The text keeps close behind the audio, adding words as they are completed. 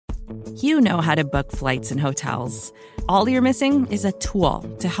You know how to book flights and hotels. All you're missing is a tool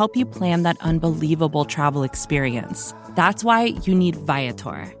to help you plan that unbelievable travel experience. That's why you need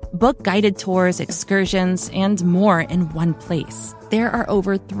Viator. Book guided tours, excursions, and more in one place. There are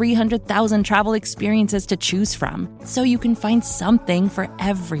over 300,000 travel experiences to choose from, so you can find something for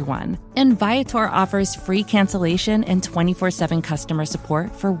everyone. And Viator offers free cancellation and 24/7 customer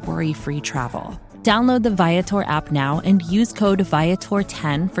support for worry-free travel. Download the Viator app now and use code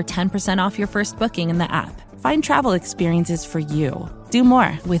Viator10 for 10% off your first booking in the app. Find travel experiences for you. Do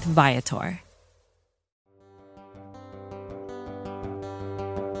more with Viator.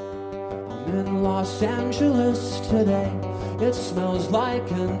 I'm in Los Angeles today. It smells like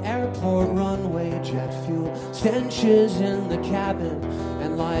an airport runway. Jet fuel stenches in the cabin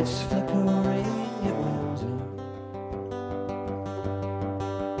and lights flickering at window.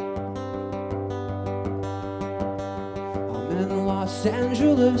 I'm in Los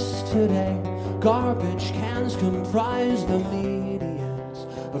Angeles today. Garbage cans comprise the medians.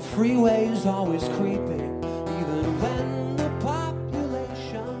 A freeway's always creeping, even when the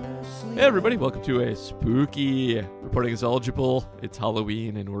population sleeps. Hey everybody, welcome to a spooky Reporting is Eligible. It's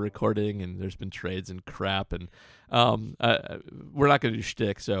Halloween and we're recording and there's been trades and crap and we're not going to do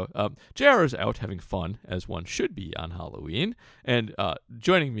shtick. So JR is out having fun, as one should be on Halloween, and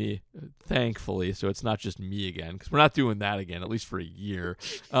joining me, thankfully, so it's not just me again, because we're not doing that again, at least for a year,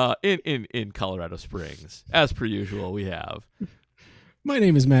 in Colorado Springs. As per usual, we have... My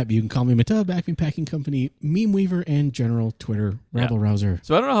name is Matt. You can call me Matub, Acme Packing Company, Meme Weaver, and General Twitter Rabble Rouser.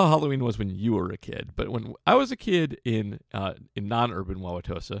 So I don't know how Halloween was when you were a kid, but when I was a kid in non-urban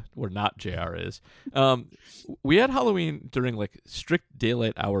Wauwatosa, where not JR is, we had Halloween during like strict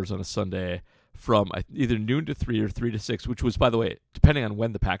daylight hours on a Sunday from either noon to 3 or 3 to 6, which was, by the way, depending on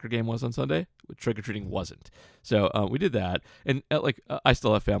when the Packer game was on Sunday, trick-or-treating wasn't. So we did that. And I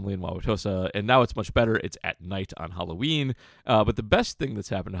still have family in Wauwatosa, and now it's much better. It's at night on Halloween. But the best thing that's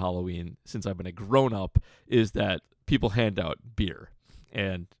happened to Halloween since I've been a grown-up is that people hand out beer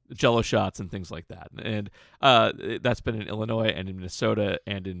and Jell-O shots and things like that. And that's been in Illinois and in Minnesota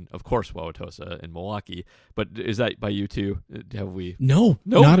and in, of course, Wauwatosa and Milwaukee. But is that by you too? Have we? No,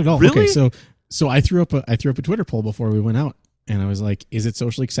 not at all. Really? Okay, so I threw up a Twitter poll before we went out, and I was like, is it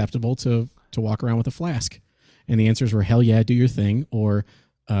socially acceptable to walk around with a flask? And the answers were, hell yeah, do your thing, or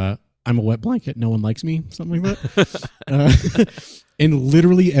I'm a wet blanket, no one likes me, something like that. And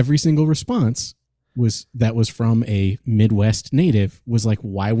literally every single response was from a Midwest native was like,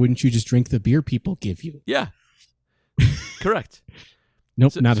 why wouldn't you just drink the beer people give you? Yeah. Correct.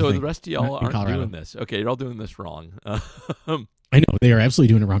 Nope, so, not a so thing. the rest of y'all Not in aren't Colorado. doing this. Okay, you're all doing this wrong. I know, they are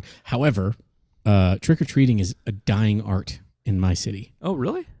absolutely doing it wrong. However, trick-or-treating is a dying art in my city. Oh,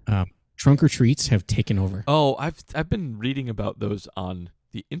 really? Trunk or treats have taken over. Oh, I've been reading about those on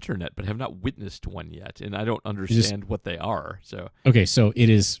the internet, but have not witnessed one yet, and I don't understand what they are. So okay, so it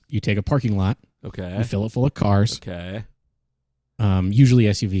is, you take a parking lot, okay, you fill it full of cars, okay, usually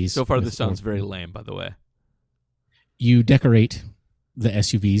SUVs. So far, this sounds very lame, by the way. You decorate the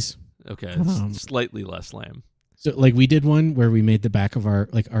SUVs. Okay, it's slightly less lame. So, like, we did one where we made the back of our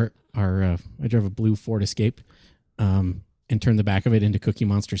I drove a blue Ford Escape, and turned the back of it into Cookie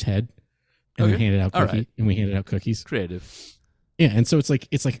Monster's head, and then handed out cookies. Right. And we handed out cookies. Creative. Yeah, and so it's like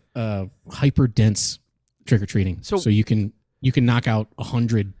hyper dense trick or treating. So you can knock out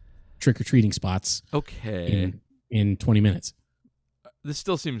 100 trick or treating spots. Okay. In 20 minutes. This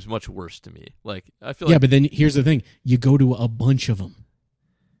still seems much worse to me. Like, I feel like, yeah, but then here's the thing: you go to a bunch of them.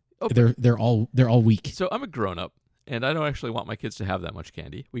 Okay. They're all weak. So I'm a grown up, and I don't actually want my kids to have that much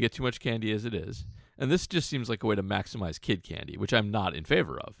candy. We get too much candy as it is, and this just seems like a way to maximize kid candy, which I'm not in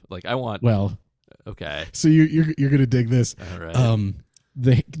favor of. Like, I want. Well. Okay. So you're gonna dig this. All right.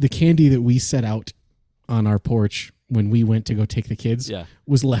 The candy that we set out on our porch when we went to go take the kids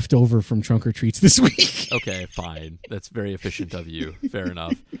was left over from trunk or treats this week. Okay, fine. That's very efficient of you. Fair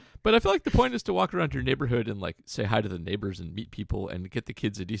enough. But I feel like the point is to walk around your neighborhood and like say hi to the neighbors and meet people and get the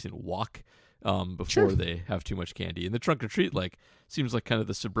kids a decent walk before they have too much candy. And the trunk or treat seems like kind of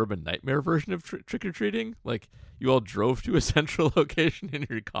the suburban nightmare version of trick or treating. Like you all drove to a central location in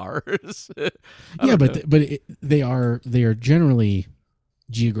your cars. They are generally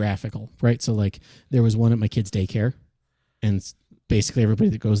geographical, right? So like there was one at my kid's daycare, and basically everybody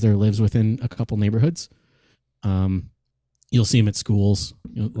that goes there lives within a couple neighborhoods. You'll see them at schools,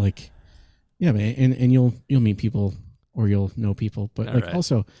 and you'll meet people or you'll know people. But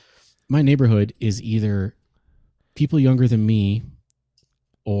also, my neighborhood is either people younger than me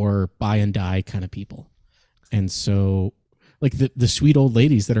or buy and die kind of people. And so, like the sweet old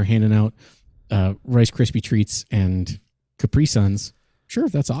ladies that are handing out Rice Krispie treats and Capri Suns sure,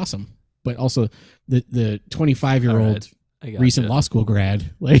 that's awesome. But also the 25-year-old All right. I gotcha. recent law school grad,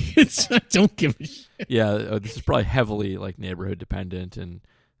 like I don't give a shit. Yeah, this is probably heavily like neighborhood dependent and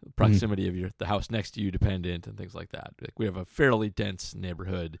proximity of the house next to you dependent and things like that. Like we have a fairly dense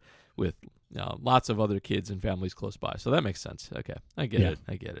neighborhood with lots of other kids and families close by, so that makes sense. Okay, I get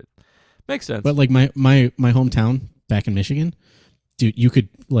it. Makes sense. But like my hometown back in Michigan, dude, you could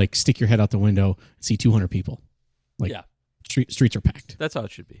like stick your head out the window and see 200 people. Like, yeah, streets are packed. That's how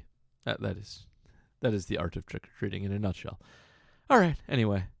it should be. That is the art of trick or treating in a nutshell. All right.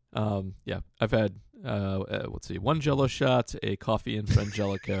 Anyway, I've had let's see, 1 Jello shot, a coffee and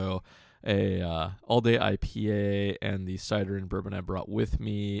Frangelico, a all day IPA, and the cider and bourbon I brought with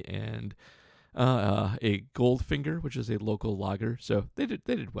me, and a Goldfinger, which is a local lager. So they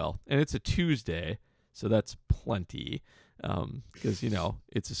did well, and it's a Tuesday, so that's plenty, because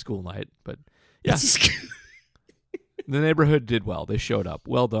it's a school night. But yeah. The neighborhood did well. They showed up.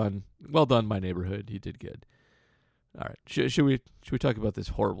 Well done, my neighborhood. You did good. All right. Should we talk about this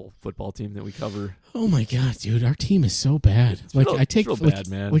horrible football team that we cover? Oh my god, dude, our team is so bad. It's real bad,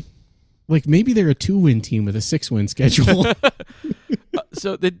 man. Like maybe they're a 2-win team with a 6-win schedule.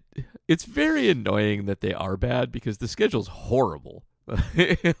 So it's very annoying that they are bad because the schedule's horrible.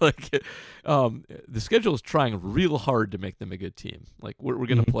 The schedule is trying real hard to make them a good team. Like we're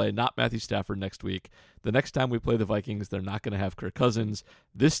going to play not Matthew Stafford next week. The next time we play the Vikings, they're not going to have Kirk Cousins.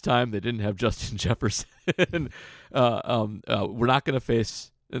 This time they didn't have Justin Jefferson. We're not going to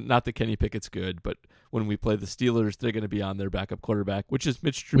face, not that Kenny Pickett's good, but when we play the Steelers, they're going to be on their backup quarterback, which is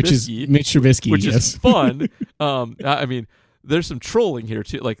Mitch Trubisky. Which is fun. I mean, there's some trolling here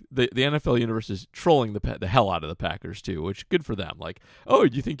too. Like the NFL universe is trolling the hell out of the Packers too, which good for them. Like, oh,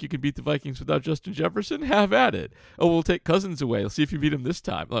 you think you can beat the Vikings without Justin Jefferson? Have at it. Oh, we'll take Cousins away. Let's see if you beat him this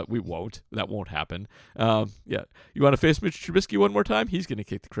time. We won't. That won't happen. Yeah. You want to face Mitch Trubisky one more time? He's going to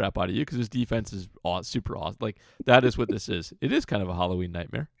kick the crap out of you because his defense is super awesome. Like that is what this is. It is kind of a Halloween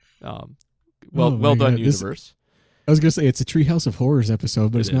nightmare. Well done, universe. I was going to say it's a Treehouse of Horrors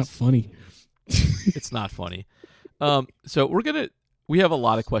episode, but it's not funny. It's not funny. So we have a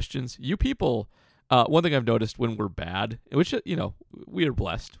lot of questions. You people, one thing I've noticed when we're bad, which, we are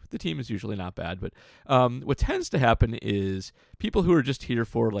blessed. The team is usually not bad, but what tends to happen is people who are just here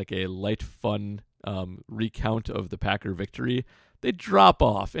for like a light, fun recount of the Packer victory, they drop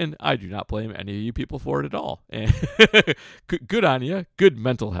off, and I do not blame any of you people for it at all. And good on you, good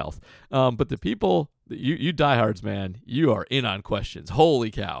mental health. But the people, you diehards, man, you are in on questions.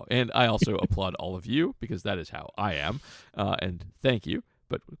 Holy cow! And I also applaud all of you because that is how I am. And thank you.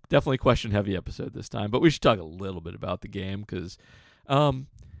 But definitely question-heavy episode this time. But we should talk a little bit about the game because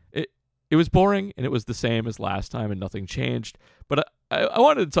it was boring and it was the same as last time and nothing changed. But I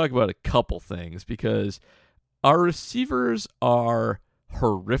wanted to talk about a couple things because our receivers are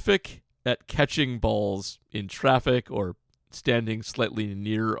horrific at catching balls in traffic or standing slightly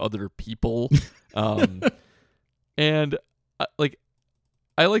near other people. And I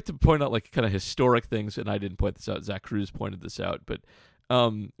like to point out like kind of historic things, and I didn't point this out. Zach Cruz pointed this out, but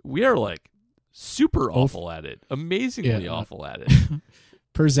we are like super awful at it, amazingly awful at it.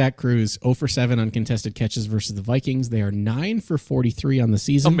 Per Zach Cruz, 0 for 7 uncontested catches versus the Vikings. They are 9 for 43 on the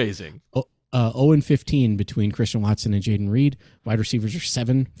season. Amazing. 0 and 15 between Christian Watson and Jaden Reed. Wide receivers are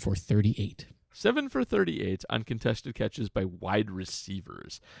 7 for 38. 7 for 38 uncontested catches by wide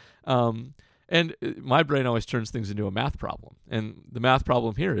receivers. And my brain always turns things into a math problem. And the math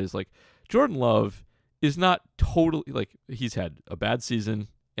problem here is like Jordan Love is not totally like he's had a bad season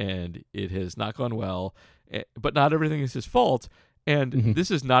and it has not gone well, but not everything is his fault. And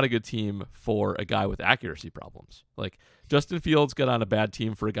this is not a good team for a guy with accuracy problems. Like Justin Fields got on a bad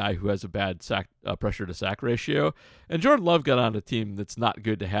team for a guy who has a bad pressure to sack ratio, and Jordan Love got on a team that's not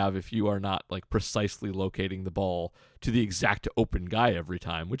good to have if you are not like precisely locating the ball to the exact open guy every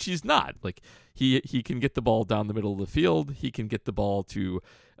time, which he's not. Like he can get the ball down the middle of the field. He can get the ball to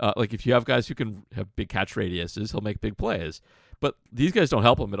like if you have guys who can have big catch radiuses, he'll make big plays. But these guys don't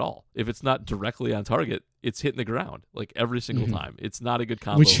help him at all. If it's not directly on target, it's hitting the ground like every single time. It's not a good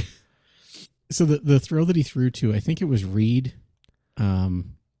combo. So the throw that he threw to, I think it was Reed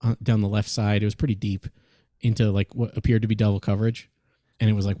down the left side. It was pretty deep into like what appeared to be double coverage. And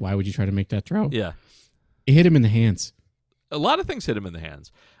it was like, why would you try to make that throw? Yeah. It hit him in the hands. A lot of things hit him in the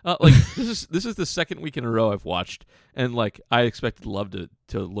hands. Like this is the second week in a row I've watched, and like I expected Love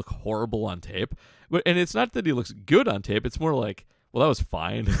to look horrible on tape, and it's not that he looks good on tape. It's more like, well, that was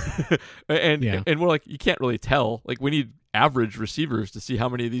fine, and we're like, you can't really tell. Like we need average receivers to see how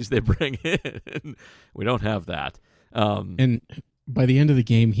many of these they bring in. We don't have that. And by the end of the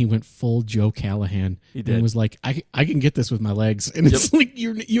game, he went full Joe Callahan. He did. And was like, I can get this with my legs. And it's like,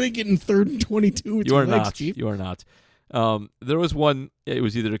 you ain't getting 3rd and 22 with your legs, Chief. You are not. There was one, it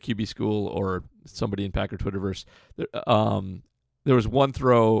was either a QB school or somebody in Packer Twitterverse. There was one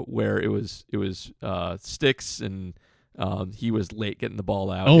throw where it was sticks and he was late getting the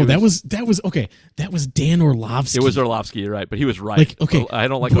ball out. Oh, that was okay. That was Dan Orlovsky. It was Orlovsky, you're right, but he was right. Like, okay, I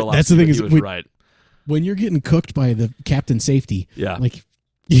don't like Orlovsky. That's the thing but is, he was right. When you're getting cooked by the captain safety, Yeah. like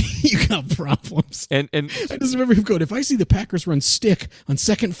you got problems. And I just remember him going, if I see the Packers run stick on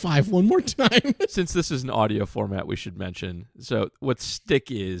 2nd 5 one more time. Since this is an audio format, we should mention. So what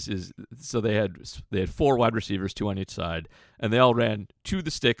stick is so they had 4 wide receivers, 2 on each side, and they all ran to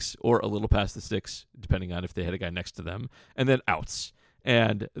the sticks or a little past the sticks, depending on if they had a guy next to them, and then outs.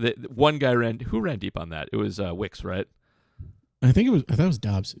 And one guy who ran deep on that? It was Wicks, right? I thought it was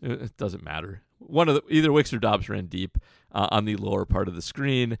Dobbs. It doesn't matter. Either Wicks or Dobbs ran deep on the lower part of the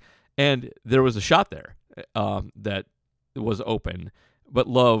screen, and there was a shot there that was open, but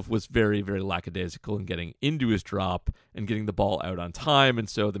Love was very, very lackadaisical in getting into his drop and getting the ball out on time, and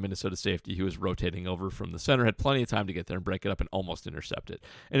so the Minnesota safety who was rotating over from the center had plenty of time to get there and break it up and almost intercept it.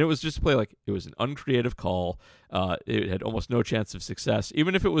 And it was just a play like it was an uncreative call. It had almost no chance of success.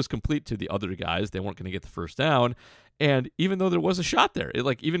 Even if it was complete to the other guys, they weren't going to get the first down. And even though there was a shot there, it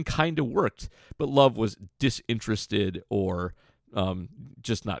like even kind of worked, but Love was disinterested or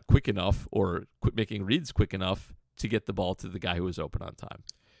just not quick enough or quit making reads quick enough to get the ball to the guy who was open on time.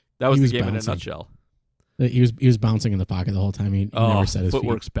 That was the game in a nutshell. He was bouncing in the pocket the whole time. He never set his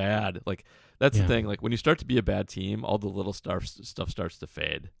footwork's feet. Bad. Like that's the thing. Like when you start to be a bad team, all the little stuff starts to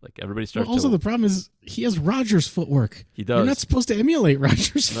fade. Like everybody starts. Also, the problem is he has Rodgers' footwork. He does. You're not supposed to emulate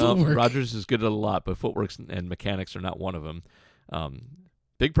Rodgers' footwork. Rodgers is good at a lot, but footwork and mechanics are not one of them.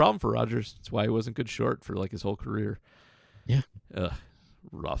 Big problem for Rodgers. That's why he wasn't good short for like his whole career. Yeah.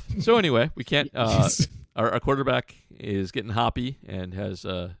 Rough. So anyway, we can't. Our quarterback is getting hoppy and has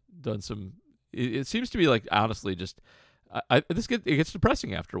done some. It seems to be like honestly just. It gets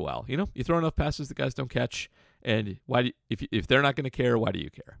depressing after a while. You know, you throw enough passes that guys don't catch, and if they're not going to care, why do you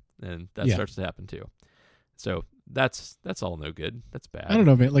care? And that starts to happen too. So that's all no good. That's bad. I don't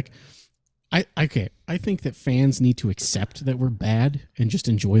know, man. Like, I think that fans need to accept that we're bad and just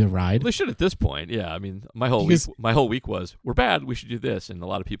enjoy the ride. Well, they should at this point. Yeah, I mean, my whole week was we're bad. We should do this, and a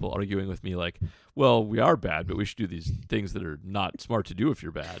lot of people arguing with me like, well, we are bad, but we should do these things that are not smart to do if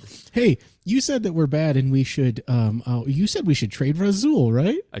you're bad. Hey, you said that we're bad, and we should. You said we should trade Rasul,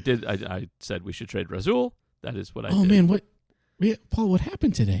 right? I did. I said we should trade Rasul. That is what I did. Oh man, what? Paul, what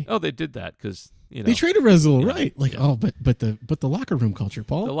happened today? Oh, they did that because. You know, they traded Rasul, right? Like, but the locker room culture,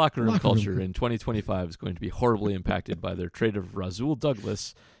 Paul. The locker room culture in 2025 is going to be horribly impacted by their trade of Rasul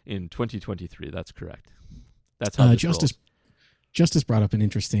Douglas in 2023. That's correct. That's how Justice brought up an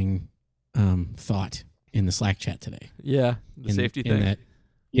interesting thought in the Slack chat today. Yeah, safety thing.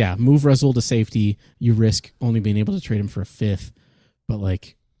 Move Rasul to safety. You risk only being able to trade him for a 5th, but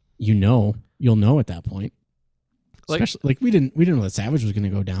like, you'll know at that point. Especially like we didn't know that Savage was going to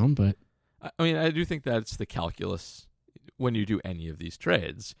go down, but. I mean, I do think that's the calculus when you do any of these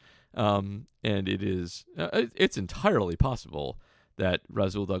trades, and it's entirely possible that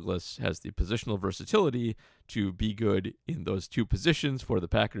Rasul Douglas has the positional versatility to be good in those 2 positions for the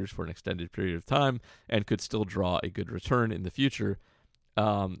Packers for an extended period of time and could still draw a good return in the future.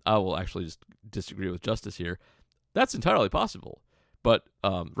 I will actually just disagree with Justice here. That's entirely possible, but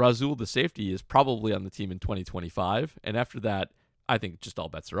Rasul, the safety, is probably on the team in 2025, and after that, I think just all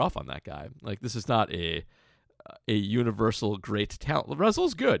bets are off on that guy. Like, this is not a universal great talent.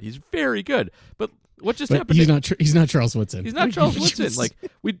 Rasul's good. He's very good. But what just happened? He's not Charles Woodson. He's not Charles Woodson. Like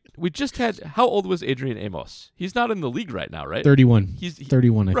we just had. How old was Adrian Amos? He's not in the league right now, right? 31. He's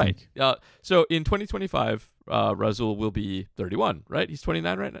 31. I think. Right. So in 2025, Rasul will be 31. Right? He's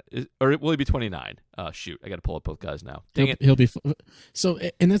 29 right now, or will he be 29? Shoot, I got to pull up both guys now. Dang it. He'll be. So,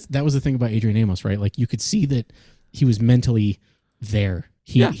 and that was the thing about Adrian Amos, right? Like, you could see that he was mentally there.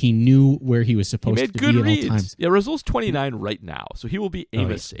 He knew where he was supposed to be at all times. Yeah, Rasul's 29 right now, so he will be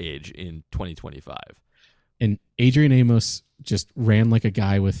Amos' age in 2025. And Adrian Amos just ran like a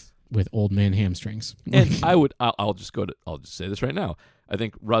guy with old man hamstrings. And I'll just say this right now. I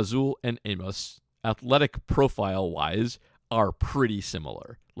think Rasul and Amos, athletic profile wise, are pretty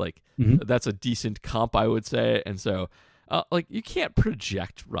similar. Like, that's a decent comp, I would say. And so, you can't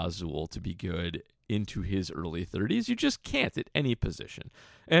project Rasul to be good into his early 30s. You just can't at any position.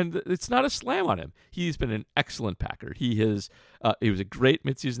 And it's not a slam on him. He's been an excellent Packer. He was a great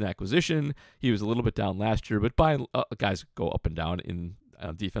midseason acquisition. He was a little bit down last year, but guys go up and down in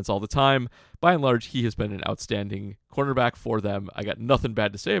on defense all the time. By and large, he has been an outstanding cornerback for them. I got nothing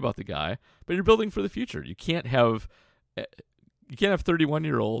bad to say about the guy, but you're building for the future. You can't have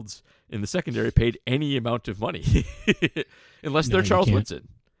 31-year-olds in the secondary paid any amount of money unless they're Charles Woodson.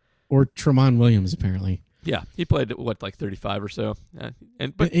 Or Tramon Williams, apparently. Yeah, he played, 35 or so.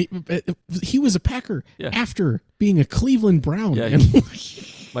 But he was a Packer after being a Cleveland Brown. Yeah,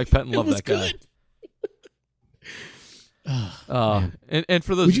 Mike Pettin loved that guy. And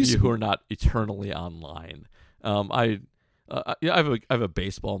for those of you who are not eternally online, I have a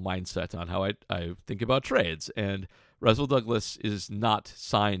baseball mindset on how I think about trades, and Rasul Douglas is not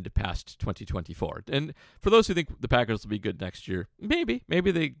signed past 2024. And for those who think the Packers will be good next year, maybe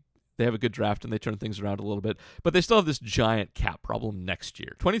they have a good draft and they turn things around a little bit, but they still have this giant cap problem next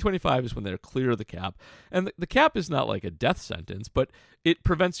year. 2025 is when they're clear of the cap, and the cap is not like a death sentence, but it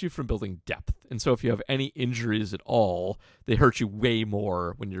prevents you from building depth. And so if you have any injuries at all, they hurt you way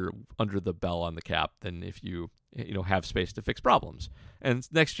more when you're under the bell on the cap than if you have space to fix problems. And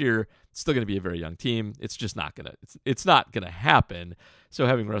next year, it's still going to be a very young team. It's just not gonna. It's not gonna happen. So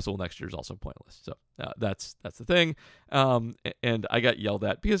having Russell next year is also pointless. So that's the thing. And I got yelled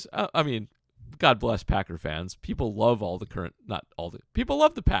at because God bless Packer fans. People love people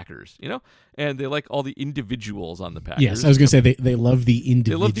love the Packers, and they like all the individuals on the Packers. Yes, I was going to say they love the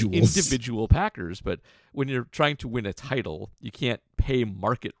individuals. They love the individual Packers, but when you're trying to win a title, you can't pay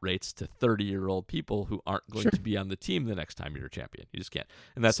market rates to 30-year-old people who aren't going to be on the team the next time you're a champion. You just can't.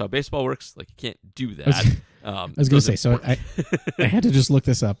 And that's how baseball works. Like, you can't do that. I was going to say, so I had to just look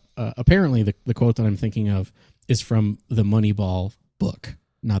this up. Apparently, the quote that I'm thinking of is from the Moneyball book,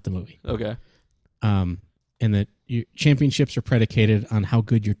 not the movie. Okay. And that your championships are predicated on how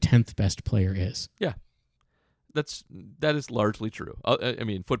good your 10th best player is. Yeah, that is largely true.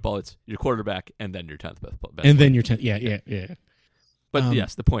 Football, it's your quarterback and then your 10th best player. And then your 10th. Yeah. But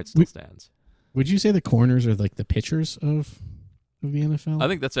yes, the point still stands. Would you say the corners are like the pitchers of the NFL? I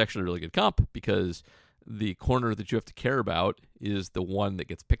think that's actually a really good comp, because the corner that you have to care about is the one that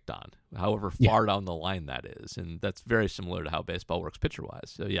gets picked on, however far down the line that is. And that's very similar to how baseball works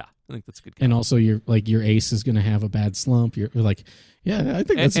pitcher-wise. So, yeah, I think that's a good comp. And also, your ace is going to have a bad slump. You're like, yeah, I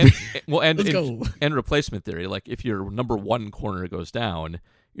think that's... Let's go. And replacement theory, like if your number 1 corner goes down,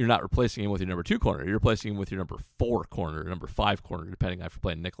 you're not replacing him with your number 2 corner. You're replacing him with your number 4 corner, number 5 corner, depending on if you're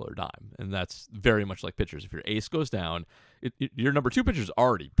playing nickel or dime. And that's very much like pitchers. If your ace goes down, your number 2 pitcher is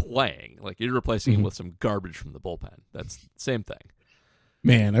already playing. Like, you're replacing him with some garbage from the bullpen. That's the same thing.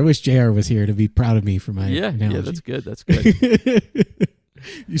 Man, I wish JR was here to be proud of me for my analogy. Yeah, that's good.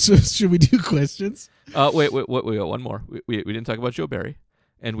 So should we do questions? Wait, we got one more. We didn't talk about Joe Barry,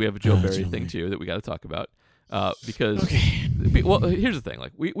 and we have a Joe Barry thing too that we got to talk about. Because here's the thing,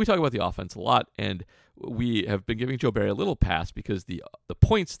 like we talk about the offense a lot, and we have been giving Joe Barry a little pass because the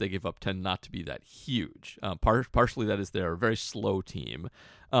points they give up tend not to be that huge. Partially that is they're a very slow team,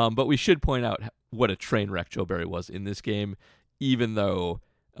 but we should point out what a train wreck Joe Barry was in this game, even though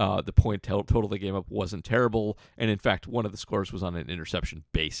the point total they gave up wasn't terrible, and in fact one of the scores was on an interception.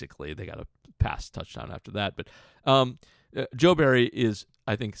 Basically, they got a pass touchdown after that, but Joe Barry is,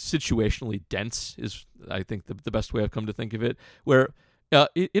 I think, situationally dense is, I think, the best way I've come to think of it, where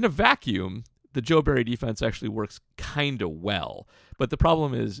in a vacuum, the Joe Barry defense actually works kind of well. But the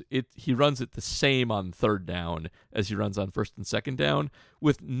problem is he runs it the same on 3rd down as he runs on 1st and 2nd down,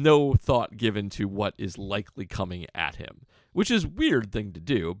 with no thought given to what is likely coming at him, which is a weird thing to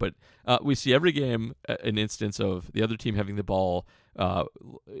do. But we see every game an instance of the other team having the ball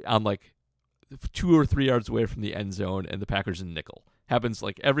on like 2 or 3 yards away from the end zone, and the Packers in nickel. Happens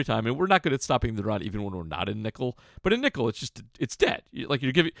like every time, and we're not good at stopping the run even when we're not in nickel. But in nickel, it's dead. You're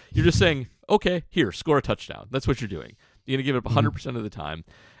just saying, okay, here, score a touchdown. That's what you're doing. You're gonna give it up 100% of the time.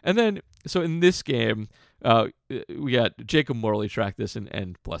 And then, so in this game, we got Jacob Morley track this,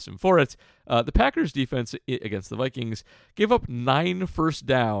 and bless him for it. The Packers defense against the Vikings gave up 9 first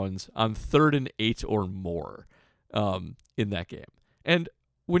downs on 3rd and 8 or more in that game. And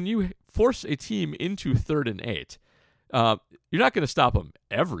when you force a team into 3rd and 8, you're not going to stop them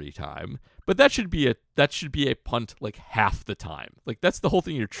every time, but that should be a punt like half the time. Like, that's the whole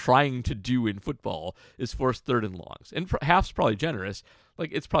thing you're trying to do in football, is force 3rd and longs. And half's probably generous.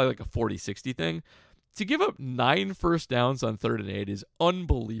 Like, it's probably like a 40-60 thing. To give up 9 first downs on 3rd and 8 is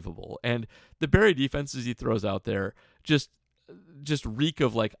unbelievable. And the Barry defenses he throws out there just reek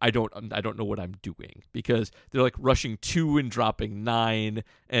of like, I don't know what I'm doing, because they're like rushing 2 and dropping 9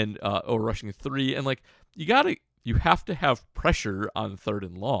 and or rushing 3, and like you have to have pressure on 3rd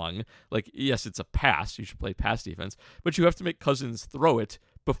and long. Like, yes, it's a pass, you should play pass defense, but you have to make Cousins throw it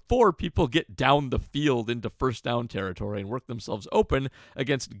before people get down the field into first down territory and work themselves open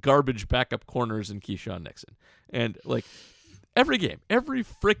against garbage backup corners and Keyshawn Nixon. And like every game, every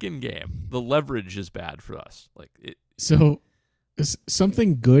freaking game, the leverage is bad for us. So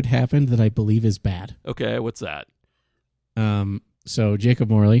something good happened that I believe is bad. Okay, what's that? So Jacob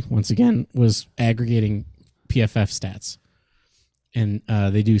Morley, once again, was aggregating PFF stats. And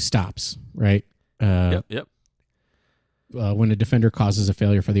they do stops, right? Yep. When a defender causes a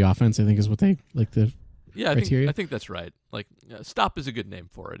failure for the offense, I think is what they like the criteria. I think that's right. Like stop is a good name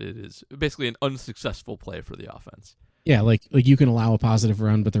for it. It is basically an unsuccessful play for the offense. Yeah, like you can allow a positive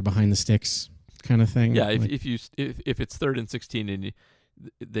run, but they're behind the sticks, kind of thing. Yeah, like, if it's 3rd and 16 and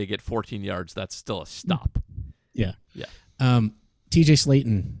they get 14 yards, that's still a stop. Yeah. Yeah. TJ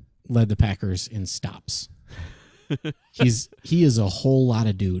Slayton led the Packers in stops. He is a whole lot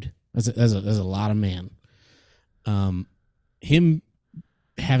of dude. That's a lot of man. Him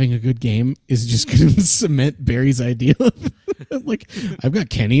having a good game is just going to cement Barry's idea. Like, I've got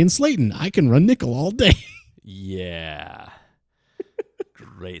Kenny and Slayton. I can run nickel all day. Yeah.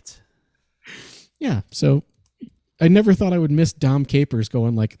 Great. Yeah. So I never thought I would miss Dom Capers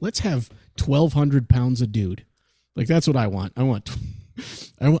going like, let's have 1,200 pounds of dude. Like, that's what I want. I want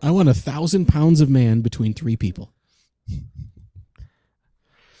 1,000 pounds of man between 3 people.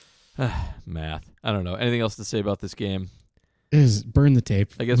 Math. I don't know. Anything else to say about this game? Is burn the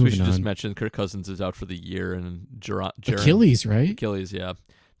tape. I guess we Moving should just on. mention Kirk Cousins is out for the year, and Jaron Achilles, right? Achilles, yeah.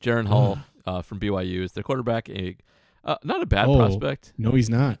 Jaron Hall from BYU is their quarterback. Not a bad prospect. No, he's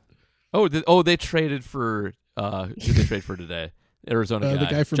not. They traded for who did they trade for today? Arizona guy.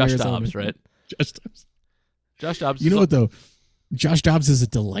 The guy from Josh Arizona. Dobbs, right? Josh Dobbs. You know what though? Josh Dobbs is a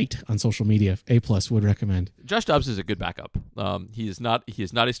delight on social media. A+ would recommend. Josh Dobbs is a good backup. He is not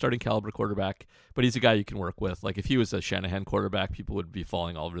a starting caliber quarterback, but he's a guy you can work with. Like if he was a Shanahan quarterback, people would be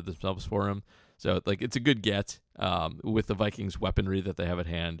falling all over themselves for him. So like it's a good get with the Vikings weaponry that they have at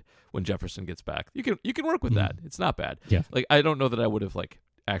hand when Jefferson gets back. You can work with that. It's not bad. Yeah. Like I don't know that I would have like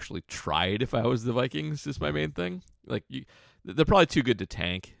actually tried if I was the Vikings. Is my main thing. Like they're probably too good to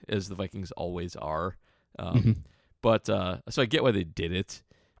tank, as the Vikings always are. But so I get why they did it,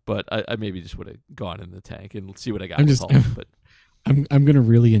 but I maybe just would have gone in the tank and see what I got. But I'm going to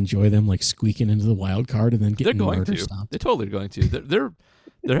really enjoy them like squeaking into the wild card and then getting murder stomped. They're totally going to.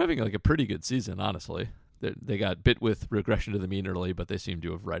 They're having like a pretty good season, honestly. They got bit with regression to the mean early, but they seem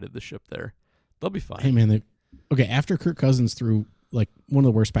to have righted the ship there. They'll be fine. Hey man, after Kirk Cousins threw like one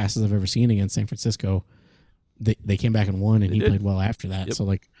of the worst passes I've ever seen against San Francisco, they came back and won, and he played well after that. Yep. So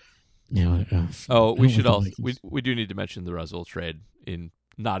like. We should also we do need to mention the Russell trade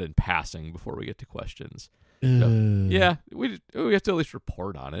not in passing before we get to questions. Yeah, we have to at least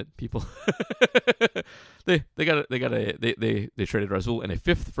report on it. People, they traded Russell and a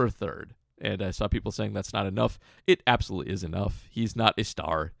 5th for a 3rd, and I saw people saying that's not enough. It absolutely is enough. He's not a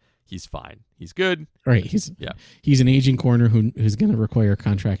star. He's fine. He's good. Right. He's an aging corner who's going to require a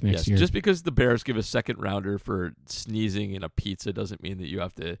contract next year. Just because the Bears give a 2nd rounder for sneezing in a pizza doesn't mean that you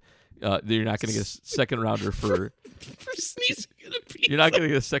have to. That you're not going to get a 2nd rounder for sneezing in a pizza. You're not going to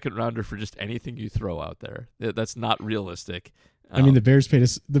get a 2nd rounder for just anything you throw out there. That's not realistic. I mean, the Bears paid a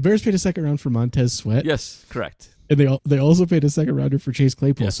 2nd round for Montez Sweat. Yes, correct. And they also paid a 2nd rounder for Chase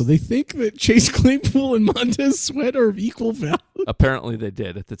Claypool. Yes. So they think that Chase Claypool and Montez Sweat are of equal value. Apparently they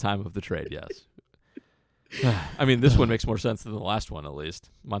did at the time of the trade, yes. I mean, this one makes more sense than the last one, at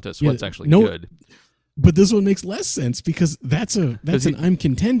least. Montez Sweat's actually good. But this one makes less sense because that's an I'm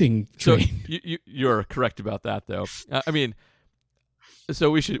contending trade. So you're correct about that, though. I mean,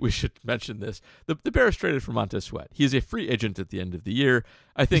 so we should mention this. The Bears traded for Montez Sweat. He's a free agent at the end of the year.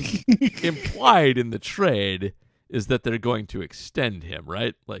 I think implied in the trade is that they're going to extend him,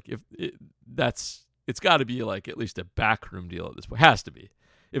 right? Like it's got to be like at least a backroom deal at this point. Has to be.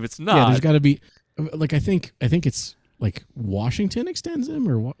 If it's not, there's got to be. Like I think it's. Like Washington extends him,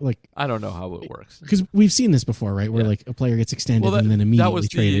 or what? Like I don't know how it works because we've seen this before, right? Where like a player gets extended and then immediately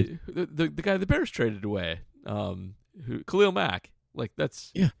traded. The guy the Bears traded away, Khalil Mack, like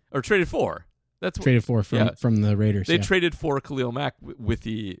that's or traded for. That's traded for from the Raiders. They traded for Khalil Mack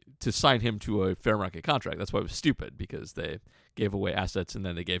to sign him to a fair market contract. That's why it was stupid because they gave away assets and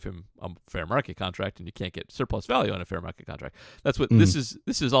then they gave him a fair market contract, and you can't get surplus value on a fair market contract. That's what this is.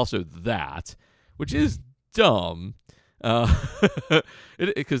 This is also that, which is dumb.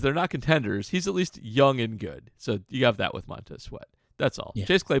 Because they're not contenders. He's at least young and good. So you have that with Montez Sweat. That's all. Yeah.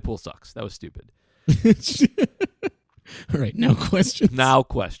 Chase Claypool sucks. That was stupid. All right, now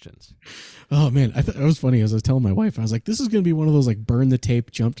questions. Oh man, I thought it was funny as I was telling my wife. I was like, "This is going to be one of those like burn the tape,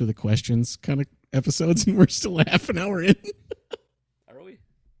 jump to the questions kind of episodes," and we're still half an hour in. Are we?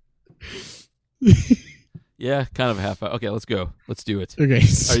 Yeah, kind of half. Okay, let's go. Let's do it. Okay.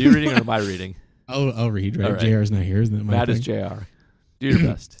 Are you reading or am I reading? I'll read. Right. All right. JR's not here, isn't that my Matt thing? is JR. Do your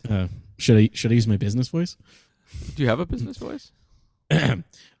best. Should I use my business voice? Do you have a business voice?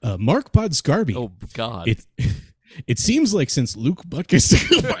 Mark Podscarby. Oh God. It seems like since Luke Butkus,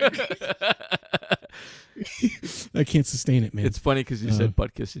 I can't sustain it, man. It's funny because you said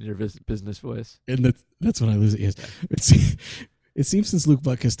butt kiss in your business voice. And that's when I lose it. Yes, it seems since Luke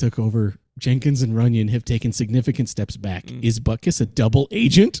Butkus took over, Jenkins and Runyon have taken significant steps back. Is Butkus a double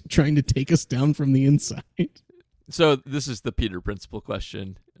agent trying to take us down from the inside? So this is the Peter Principle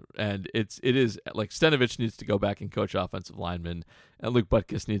question, and it is like Stenovich needs to go back and coach offensive linemen, and Luke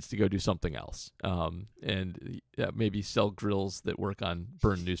Butkus needs to go do something else, and maybe sell grills that work on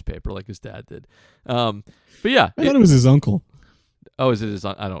burned newspaper like his dad did. But yeah, I thought it was his uncle. Oh, is it his?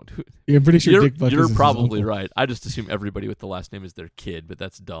 I don't. Yeah, I'm pretty sure Dick Butkus You're is probably his uncle. right. I just assume everybody with the last name is their kid, but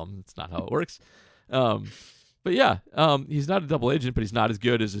that's dumb. That's not how it works. But yeah, he's not a double agent, but he's not as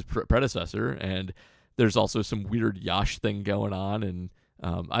good as his predecessor, and there's also some weird Yash thing going on, and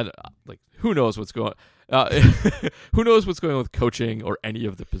who knows what's going. Who knows what's going on with coaching or any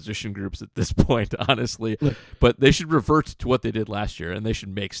of the position groups at this point, honestly. Look, but they should revert to what they did last year, and they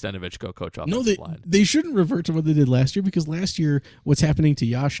should make Stenovich go coach offensive line. They shouldn't revert to what they did last year, because last year what's happening to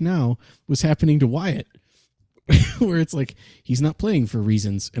Yash now was happening to Wyatt, where it's like he's not playing for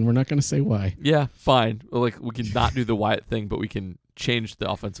reasons, and we're not going to say why. Yeah, fine. Like we can not do the Wyatt thing, but we can change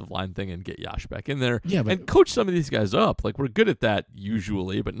the offensive line thing and get Yash back in there. Yeah, but and coach some of these guys up. Like we're good at that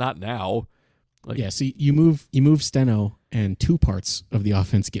usually, but not now. Like, yeah, see, you move Steno, and two parts of the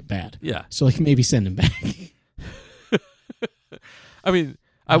offense get bad. Yeah. So like maybe send him back. I mean,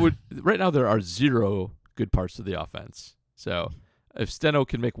 I would right now there are 0 good parts to the offense. So if Steno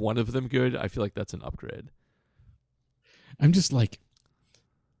can make one of them good, I feel like that's an upgrade. I'm just like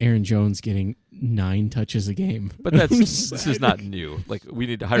Aaron Jones getting 9 touches a game. But this is not new. Like we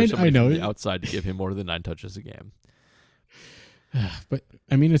need to hire somebody from the outside to give him more than 9 touches a game. But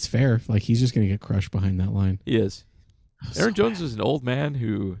I mean, it's fair. Like he's just going to get crushed behind that line. He is. So Aaron Jones is an old man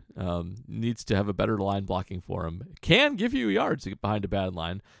who needs to have a better line blocking for him. Can give you yards behind a bad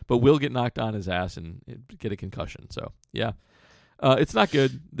line, but will get knocked on his ass and get a concussion. So, yeah. It's not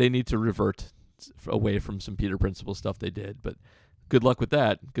good. They need to revert away from some Peter Principle stuff they did, but good luck with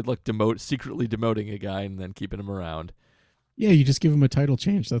that. Good luck secretly demoting a guy and then keeping him around. Yeah, you just give him a title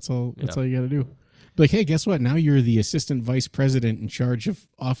change. That's all. That's all you got to do. Like, hey, guess what? Now you're the assistant vice president in charge of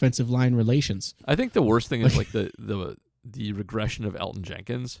offensive line relations. I think the worst thing is like the regression of Elton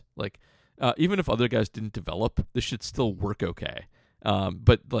Jenkins. Like, even if other guys didn't develop, this should still work okay.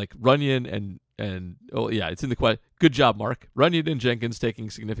 But like Runyon and it's in the question. Good job, Mark. Runyon and Jenkins taking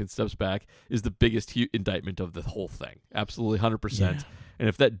significant steps back is the biggest indictment of the whole thing. Absolutely 100%. Yeah. And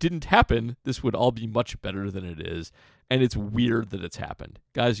if that didn't happen, this would all be much better than it is. And it's weird that it's happened.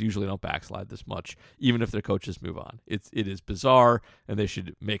 Guys usually don't backslide this much, even if their coaches move on. It is bizarre, and they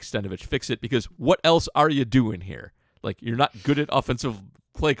should make Stenovich fix it, because what else are you doing here? Like, you're not good at offensive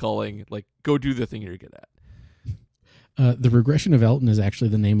play calling. Like, go do the thing you're good at. The regression of Elton is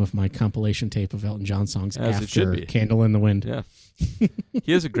actually the name of my compilation tape of Elton John songs As it should after be. Candle in the Wind. Yeah.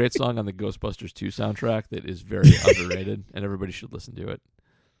 He has a great song on the Ghostbusters 2 soundtrack that is very underrated, and everybody should listen to it.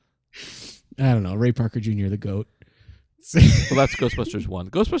 I don't know. Ray Parker Jr., the GOAT. Well, that's Ghostbusters 1.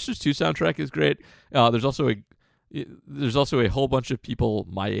 Ghostbusters 2 soundtrack is great. There's also a whole bunch of people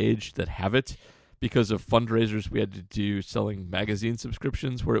my age that have it because of fundraisers we had to do selling magazine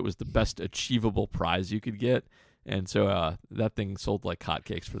subscriptions where it was the best achievable prize you could get. And so that thing sold like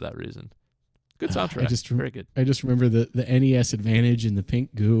hotcakes for that reason. Good soundtrack. Very good. I just remember the NES Advantage and the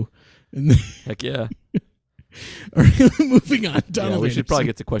pink goo. And Heck yeah. All right, moving on. We should probably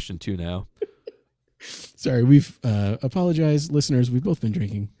get to question 2 now. Sorry, we've apologized, listeners. We've both been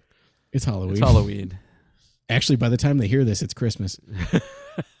drinking. It's Halloween. It's Halloween. Actually, by the time they hear this, it's Christmas.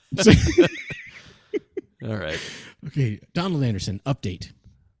 All right. Okay, Donald Anderson, update.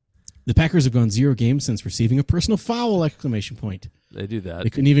 The Packers have gone 0 games since receiving a personal foul! Exclamation point. They do that. They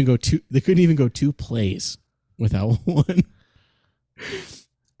couldn't even go 2 plays without one.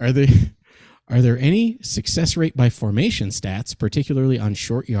 Are there any success rate by formation stats, particularly on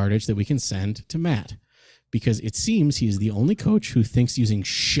short yardage, that we can send to Matt? Because it seems he is the only coach who thinks using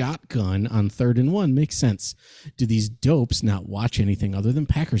shotgun on 3rd and 1 makes sense. Do these dopes not watch anything other than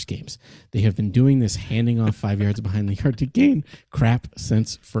Packers games? They have been doing this handing off 5 yards behind the yard to gain crap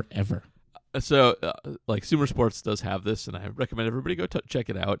since forever. So, like Sumer Sports does have this, and I recommend everybody go check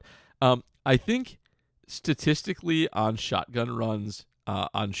it out. I think statistically on shotgun runs,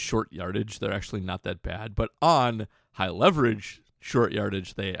 on short yardage, they're actually not that bad. But on high leverage short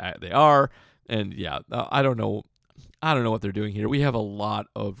yardage they are. And yeah, I don't know what they're doing here. We have a lot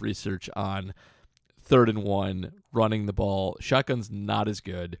of research on 3rd and 1, running the ball. Shotgun's not as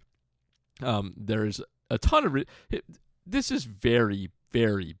good. There's a ton of this is very,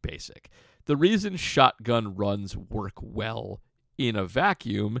 very basic. The reason shotgun runs work well in a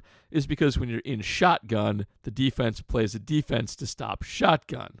vacuum is because when you're in shotgun, the defense plays a defense to stop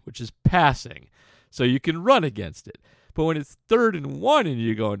shotgun, which is passing. So you can run against it. But when it's 3rd and 1 and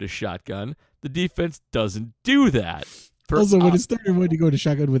you go into shotgun, the defense doesn't do that. Also, when it's 3rd and 1, you go into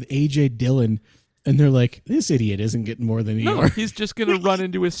shotgun with A.J. Dillon, and they're like, this idiot isn't getting more than a yard. He's just going to run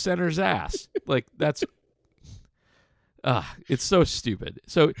into his center's ass. Like, that's... it's so stupid.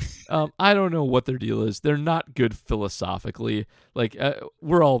 So I don't know what their deal is. They're not good philosophically. Like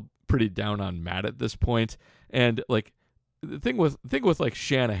we're all pretty down on Matt at this point. And like the thing with like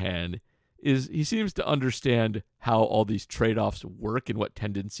Shanahan is he seems to understand how all these trade-offs work and what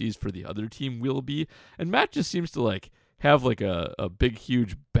tendencies for the other team will be. And Matt just seems to like have like a big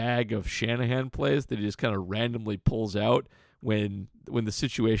huge bag of Shanahan plays that he just kind of randomly pulls out when the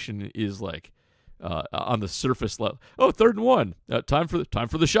situation is like on the surface level. Oh, 3rd and 1. Time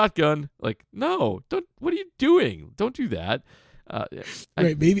for the shotgun. Like, no, don't. What are you doing? Don't do that.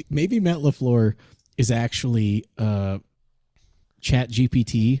 Right? Maybe Matt LaFleur is actually Chat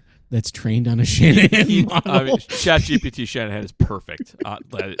GPT that's trained on a Shanahan model. I mean, Chat GPT Shanahan is perfect.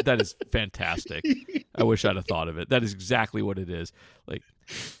 That is fantastic. I wish I'd have thought of it. That is exactly what it is. Like.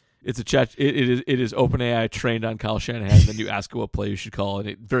 It's a chat. It is OpenAI trained on Kyle Shanahan. Then you ask it what play you should call, and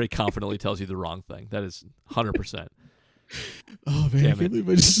it very confidently tells you the wrong thing. That is 100%. Oh man, I can't believe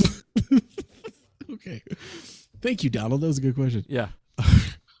I just. Okay, thank you, Donald. That was a good question. Yeah.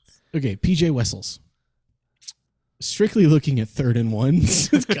 Okay, PJ Wessels. Strictly looking at 3rd and 1.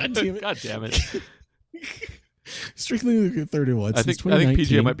 God damn it! God damn it! Strictly looking at 3rd and 1. I think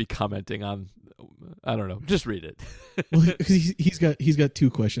PJ might be commenting on. I don't know. Just read it. Well, he's got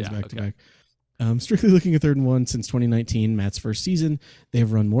 2 questions back to back. Strictly looking at 3rd and 1 since 2019, Matt's first season, they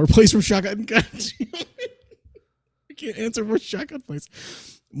have run more plays from shotgun. God damn it. I can't answer more shotgun plays.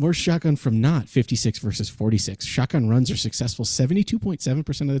 More shotgun from not 56 versus 46. Shotgun runs are successful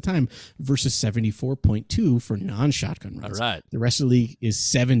 72.7% of the time versus 74.2 for non-shotgun runs. All right. The rest of the league is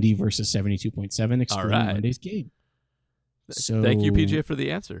 70 versus 72.7, excluding Monday's game. So thank you, PJ, for the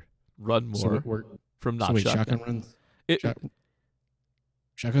answer. Run more from not shotgun runs.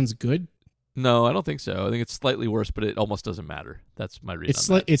 Shotgun's good? No, I don't think so. I think it's slightly worse, but it almost doesn't matter. That's my read.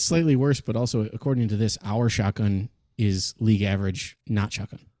 It's slightly worse, but also according to this, our shotgun is league average, not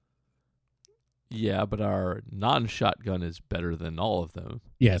shotgun. Yeah, but our non-shotgun is better than all of them.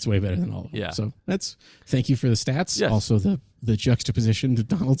 Yeah, it's way better than all of them. Yeah. So thank you for the stats. Yes. Also the juxtaposition to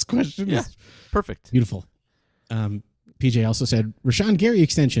Donald's question. Yeah, perfect. Beautiful. PJ also said, Rashawn Gary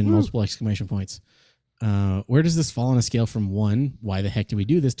extension, multiple exclamation points. Where does this fall on a scale from 1, why the heck do we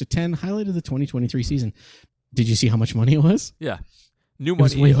do this, to 10, highlight of the 2023 season? Did you see how much money it was? Yeah. New money. It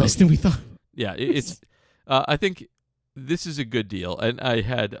was way less than we thought. Yeah, it's. I think this is a good deal. And I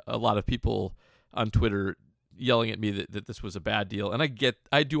had a lot of people on Twitter yelling at me that this was a bad deal. And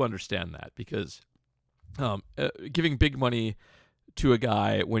I do understand that because giving big money to a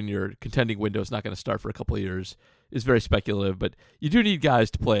guy when your contending window is not going to start for a couple of years is very speculative, but you do need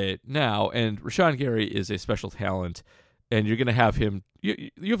guys to play now, and Rashawn Gary is a special talent, and you're going to have him, you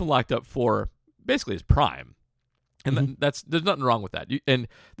have him locked up for basically his prime, and there's nothing wrong with that. And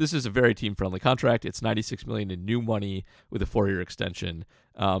this is a very team-friendly contract. It's $96 million in new money with a 4-year extension.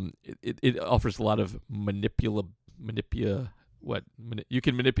 It offers a lot of you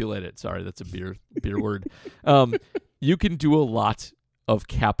can manipulate it. Sorry, that's a beer word. You can do a lot of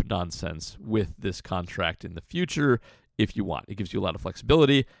cap nonsense with this contract in the future if you want. It gives you a lot of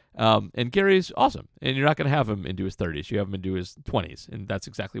flexibility. And Gary's awesome. And you're not going to have him into his 30s. You have him into his 20s. And that's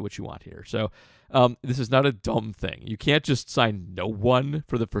exactly what you want here. So this is not a dumb thing. You can't just sign no one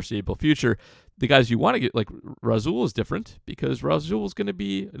for the foreseeable future. The guys you want to get, like Rasul is different because Rasul is going to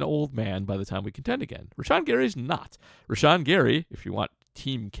be an old man by the time we contend again. Rashawn Gary's not. Rashawn Gary, if you want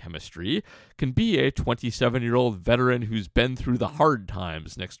team chemistry, can be a 27-year-old veteran who's been through the hard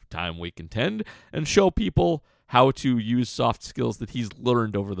times next time we contend and show people how to use soft skills that he's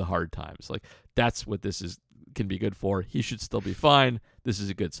learned over the hard times. Like, that's what this can be good for. He should still be fine. This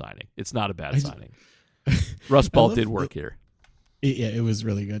is a good signing. It's not a bad signing. Russ Ball did work here. Yeah, it was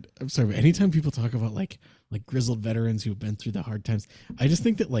really good. I'm sorry, but anytime people talk about like grizzled veterans who've been through the hard times, I just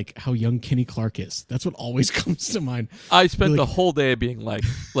think that like how young Kenny Clark is. That's what always comes to mind. I spent the whole day being like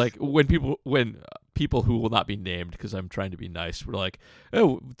when people who will not be named because I'm trying to be nice. We're like,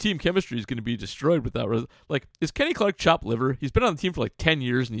 oh, team chemistry is going to be destroyed without. Like, is Kenny Clark chopped liver? He's been on the team for like 10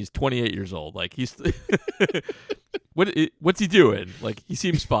 years and he's 28 years old. Like, he's what's he doing? Like, he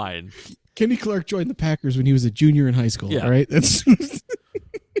seems fine. Kenny Clark joined the Packers when he was a junior in high school. Yeah. All right, that's.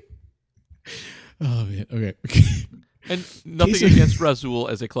 Oh man. Okay. And nothing against Rasul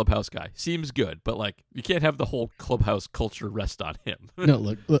as a clubhouse guy. Seems good, but like you can't have the whole clubhouse culture rest on him. No,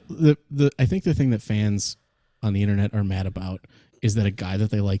 look, I think the thing that fans on the internet are mad about is that a guy that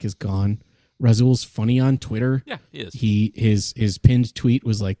they like is gone. Rasul's funny on Twitter. Yeah, he is. His pinned tweet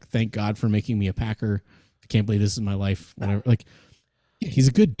was like, "Thank God for making me a Packer. I can't believe this is my life." Whatever. Like, yeah, he's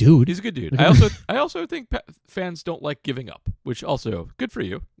a good dude. He's a good dude. Like, I also think fans don't like giving up, which also good for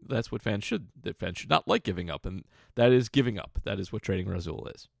you. That's what fans should. That fans should not like giving up, and that is giving up. That is what trading Rasul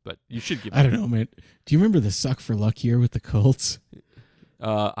is. But you should give up. I don't know, man. Do you remember the suck for luck year with the Colts?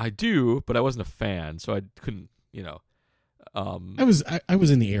 I do, but I wasn't a fan, so I couldn't. I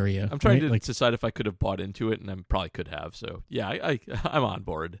was in the area. I'm trying right? to decide if I could have bought into it, and I probably could have. So yeah, I'm on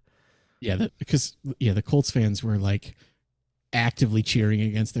board. Yeah, because the Colts fans were like actively cheering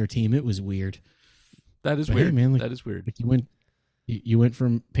against their team. It was weird. That is But weird, hey, man. Like, that is weird. Like you went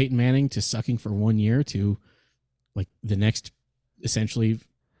from Peyton Manning to sucking for 1 year to like the next essentially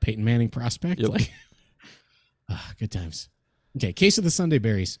Peyton Manning prospect. Yep. Like, good times. Okay, case of the Sunday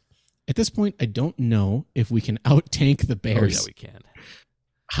Berries. At this point, I don't know if we can out-tank the Bears. Oh, yeah, we can.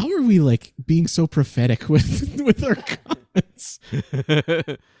 How are we like being so prophetic with our comments?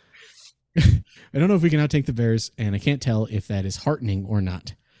 I don't know if we can out-tank the Bears, and I can't tell if that is heartening or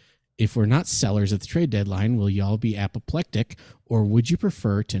not. If we're not sellers at the trade deadline, will y'all be apoplectic, or would you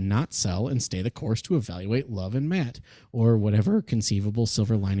prefer to not sell and stay the course to evaluate Love and Matt, or whatever conceivable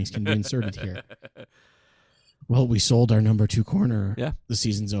silver linings can be inserted here? Well, we sold our number 2 corner. Yeah. The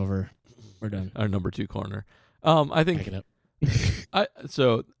season's over. We're done. Our number 2 corner. I think Pack it up.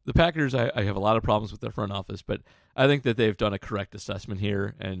 so the Packers, I have a lot of problems with their front office, but I think that they've done a correct assessment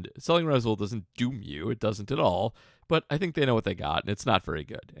here, and selling Rasul doesn't doom you. It doesn't at all, but I think they know what they got, and it's not very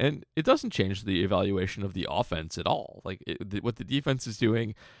good. And it doesn't change the evaluation of the offense at all. Like what the defense is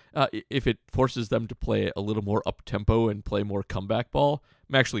doing, if it forces them to play a little more up-tempo and play more comeback ball,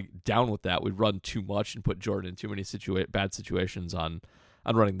 I'm actually down with that. We run too much and put Jordan in too many bad situations on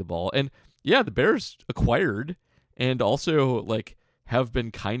running the ball. And yeah, the Bears acquired and also like have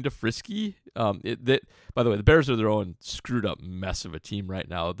been kind of frisky. By the way, the Bears are their own screwed up mess of a team right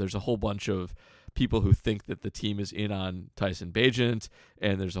now. There's a whole bunch of people who think that the team is in on Tyson Bagent,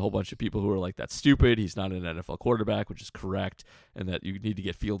 and there's a whole bunch of people who are like, that's stupid. He's not an NFL quarterback, which is correct, and that you need to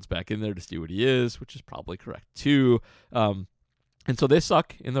get Fields back in there to see what he is, which is probably correct too. And so they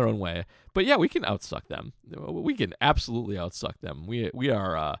suck in their own way. But yeah, we can outsuck them. We can absolutely outsuck them. We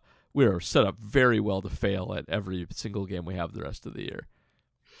are set up very well to fail at every single game we have the rest of the year.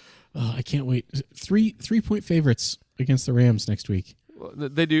 I can't wait. 3-point favorites against the Rams next week. Well,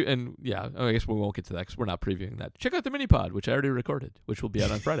 they do, and yeah, I guess we won't get to that because we're not previewing that. Check out the mini pod, which I already recorded, which will be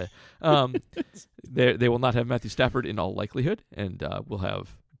out on Friday. They will not have Matthew Stafford in all likelihood, and we'll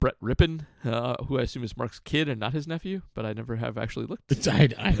have Brett Rippon, who I assume is Mark's kid and not his nephew, but I never have actually looked. I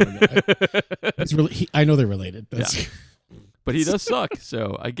don't know. I know they're related. Yeah. But he does suck,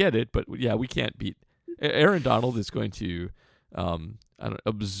 so I get it. But yeah, we can't beat. Aaron Donald is going to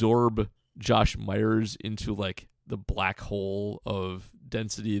absorb Josh Myers into like the black hole of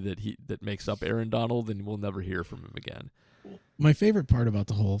density that makes up Aaron Donald, and we'll never hear from him again. My favorite part about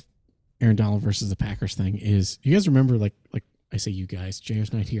the whole Aaron Donald versus the Packers thing is, you guys remember like I say you guys,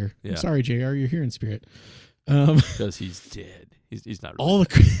 JR's not here. Yeah. I'm sorry, JR, you're here in spirit. Because he's dead. He's not really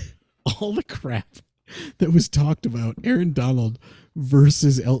all the crap that was talked about Aaron Donald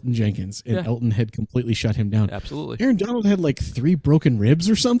versus Elton Jenkins, and Elton had completely shut him down. Absolutely. Aaron Donald had like 3 broken ribs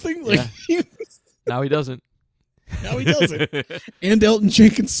or something. Like now he doesn't. Now he doesn't. And Elton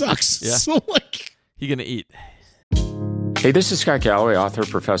Jenkins sucks. Yeah. So like, he gonna eat. Hey, this is Scott Galloway, author,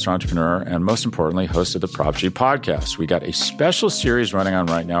 professor, entrepreneur, and most importantly, host of the Prop G podcast. We got a special series running on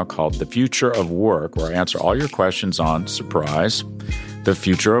right now called The Future of Work, where I answer all your questions on, surprise, the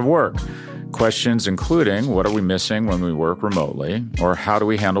future of work. Questions including, what are we missing when we work remotely? Or how do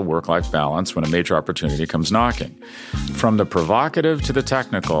we handle work-life balance when a major opportunity comes knocking? From the provocative to the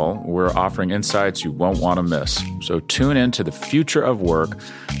technical, we're offering insights you won't want to miss. So tune in to The Future of Work,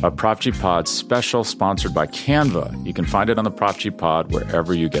 a Prop G Pod special sponsored by Canva. You can find it on the Prop G Pod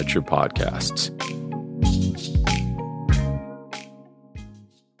wherever you get your podcasts.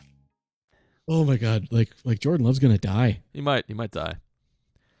 oh my God, like Jordan Love's gonna die. He might die.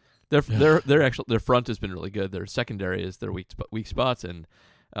 Their front has been really good. Their secondary is their weak spots, and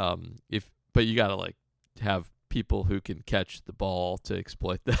if but you got to like have people who can catch the ball to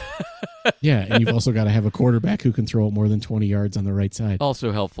exploit that. Yeah, and you've also got to have a quarterback who can throw it more than 20 yards on the right side.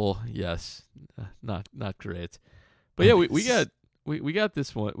 Also helpful, yes. Not great. But yeah, we got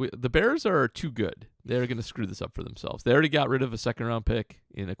this one. The Bears are too good. They're going to screw this up for themselves. They already got rid of a second-round pick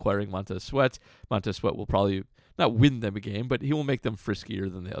in acquiring Montez Sweat. Montez Sweat will probably not win them a game, but he will make them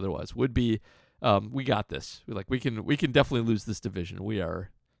friskier than they otherwise would be. We got this. We can definitely lose this division. We are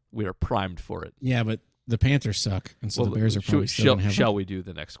primed for it. Yeah, but the Panthers suck, and so the Bears are probably still going to have. Shall we do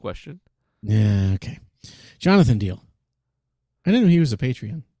the next question? Yeah, okay. Jonathan Deal. I didn't know he was a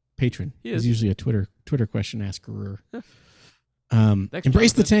patron. He's usually a Twitter question asker.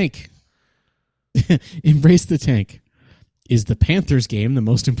 Embrace the tank. Embrace the tank. Is the Panthers game the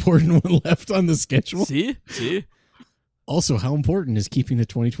most important one left on the schedule? See? Also, how important is keeping the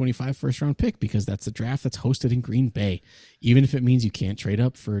 2025 first-round pick? Because that's the draft that's hosted in Green Bay, even if it means you can't trade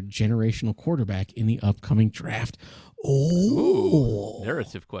up for a generational quarterback in the upcoming draft. Ooh,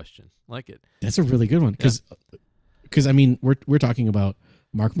 narrative question. Like it. That's a really good one. Because I mean, we're talking about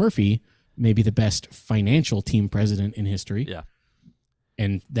Mark Murphy, maybe the best financial team president in history. Yeah.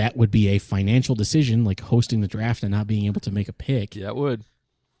 And that would be a financial decision, like hosting the draft and not being able to make a pick. Yeah, it would.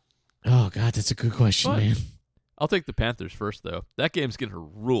 Oh, God, that's a good question, man. I'll take the Panthers first, though. That game's going to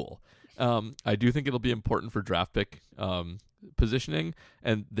rule. I do think it'll be important for draft pick positioning,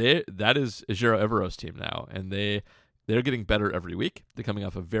 and that is Ejiro Evero's team now, and they're getting better every week. They're coming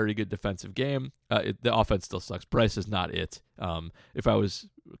off a very good defensive game. The offense still sucks. Bryce is not it. If I was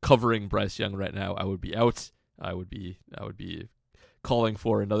covering Bryce Young right now, I would be out. I would be calling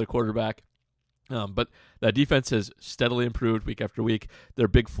for another quarterback. But that defense has steadily improved week after week. Their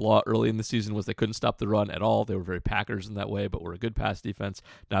big flaw early in the season was they couldn't stop the run at all. They were very Packers in that way, but were a good pass defense.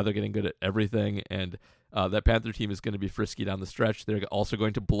 Now they're getting good at everything, and that Panther team is going to be frisky down the stretch. They're also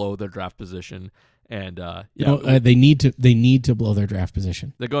going to blow their draft position, and they need to blow their draft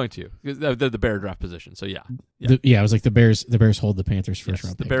position. They're going to. They're the Bear draft position, so yeah. I was like the Bears hold the Panthers first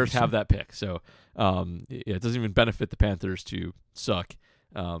round. The Bears have that pick, so it doesn't even benefit the Panthers to suck.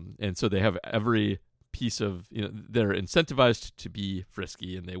 And so they have every piece of, they're incentivized to be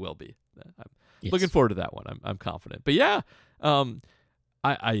frisky, and they will be. I'm looking forward to that one. I'm confident. But yeah, so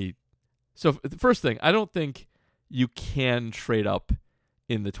the first thing, I don't think you can trade up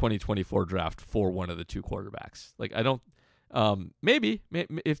in the 2024 draft for one of the two quarterbacks. Like, I don't, maybe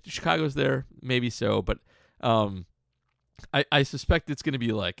if Chicago's there, maybe so, but I suspect it's going to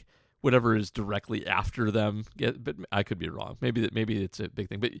be like whatever is directly after them. But I could be wrong. Maybe it's a big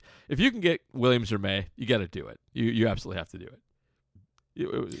thing. But if you can get Williams or May, you got to do it. You absolutely have to do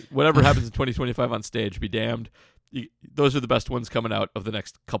it. Whatever happens in 2025 on stage, be damned. Those are the best ones coming out of the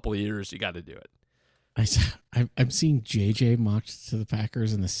next couple of years. You got to do it. I'm seeing JJ mocked to the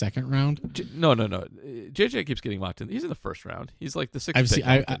Packers in the second round. No. JJ keeps getting mocked in. He's in the first round. He's like the sixth pick.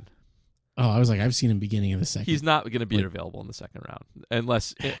 I was like, I've seen him beginning of the second. He's not going to be available in the second round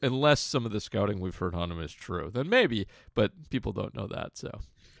unless some of the scouting we've heard on him is true. Then maybe, but people don't know that. So,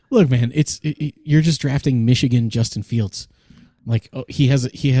 look, man, you're just drafting Michigan Justin Fields. Like, he has a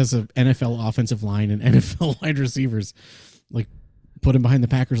NFL offensive line and NFL wide receivers. Like, put him behind the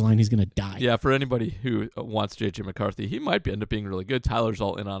Packers line, he's going to die. Yeah, for anybody who wants J.J. McCarthy, he might end up being really good. Tyler's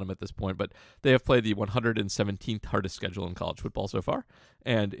all in on him at this point, but they have played the 117th hardest schedule in college football so far,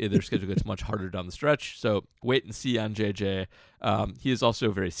 and their schedule gets much harder down the stretch. So wait and see on J.J. He is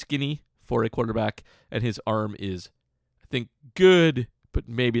also very skinny for a quarterback, and his arm is, I think, good, but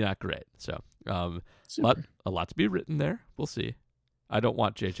maybe not great. So a lot to be written there. We'll see. I don't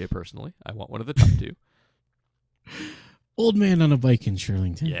want J.J. personally. I want one of the top two. Old man on a bike in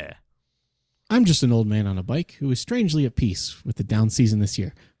Shirlington. Yeah. I'm just an old man on a bike who is strangely at peace with the down season this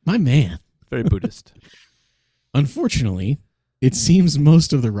year. My man. Very Buddhist. Unfortunately, it seems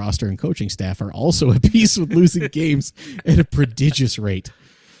most of the roster and coaching staff are also at peace with losing games at a prodigious rate.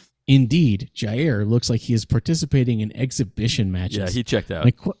 Indeed, Jair looks like he is participating in exhibition matches. Yeah, he checked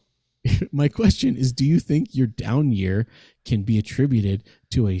out. My question is, do you think your down year can be attributed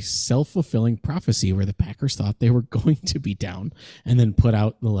to a self-fulfilling prophecy where the Packers thought they were going to be down and then put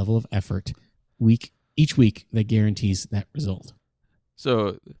out the level of effort each week that guarantees that result?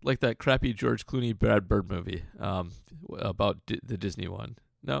 So, like that crappy George Clooney Brad Bird movie about the Disney one.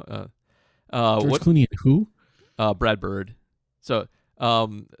 No, George Clooney and who? Brad Bird. So,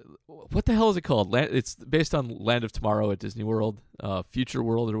 what the hell is it called? It's based on Land of Tomorrow at Disney World, Future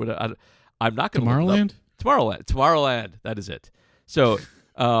World or whatever. I'm not going to Tomorrowland? Tomorrowland. That is it. So,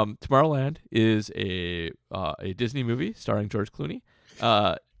 Tomorrowland is a Disney movie starring George Clooney.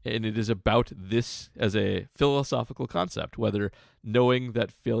 and it is about this as a philosophical concept, whether knowing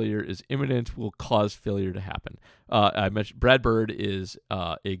that failure is imminent will cause failure to happen. I mentioned Brad Bird is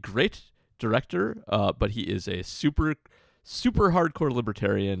a great director, but he is a super hardcore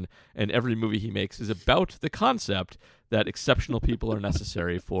libertarian, and every movie he makes is about the concept that exceptional people are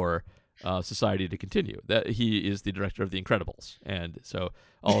necessary for society to continue. That he is the director of The Incredibles, and so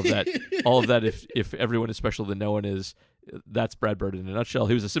all of that. If everyone is special, then no one is. That's Brad Bird in a nutshell.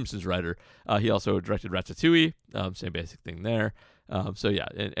 He was a Simpsons writer. He also directed Ratatouille. Same basic thing there. So yeah,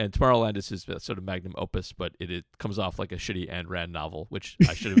 and Tomorrowland is his sort of magnum opus, but it comes off like a shitty Ayn Rand novel, which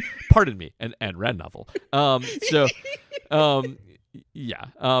I should have, pardon me, an Ayn Rand novel. So yeah,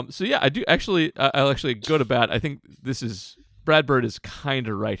 I do actually, I'll actually go to bat. I think Brad Bird is kind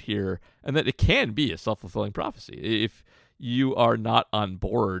of right here, and that it can be a self-fulfilling prophecy. If you are not on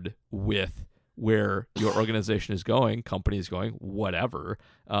board with where your organization is going, company is going, whatever,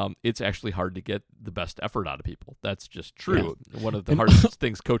 it's actually hard to get the best effort out of people. That's just true. Yeah. One of the hardest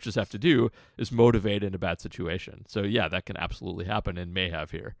things coaches have to do is motivate in a bad situation. So yeah, that can absolutely happen and may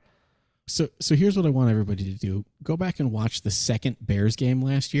have here. So here's what I want everybody to do. Go back and watch the second Bears game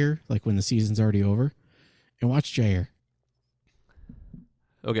last year, like when the season's already over, and watch Jair.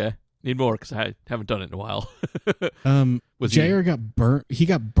 Okay. Need more because I haven't done it in a while. Jair got burnt. He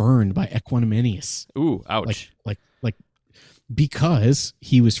got burned by Equanimous. Ooh, ouch! Like because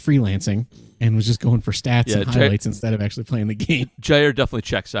he was freelancing and was just going for stats and highlights instead of actually playing the game. Jair definitely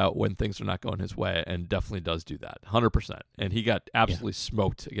checks out when things are not going his way, and definitely does do that, 100%. And he got absolutely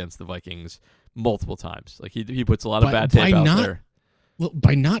smoked against the Vikings multiple times. Like he puts a lot of bad tape out there. Well,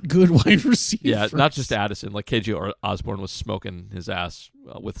 by not good wide receivers. Yeah, not just Addison. Like KJ Osborne was smoking his ass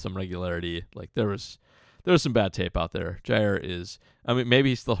with some regularity. Like there was some bad tape out there. Jair is. I mean, maybe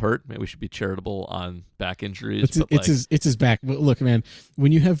he's still hurt. Maybe we should be charitable on back injuries. It's his back. Look, man,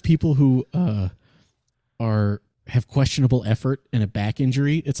 when you have people who have questionable effort and a back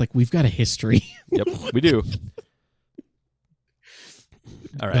injury, it's like we've got a history. Yep, we do.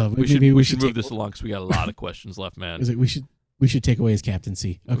 All right, we should move this along because we got a lot of questions left, man. We should take away his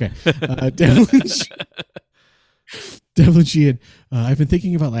captaincy. Okay. Devlin Sheehan, I've been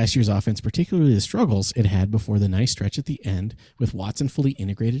thinking about last year's offense, particularly the struggles it had before the nice stretch at the end with Watson fully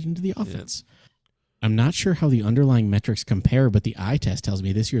integrated into the offense. Yeah. I'm not sure how the underlying metrics compare, but the eye test tells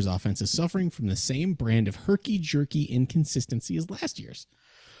me this year's offense is suffering from the same brand of herky-jerky inconsistency as last year's.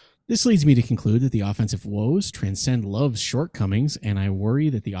 This leads me to conclude that the offensive woes transcend Love's shortcomings, and I worry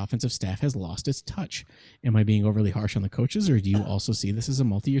that the offensive staff has lost its touch. Am I being overly harsh on the coaches, or do you also see this as a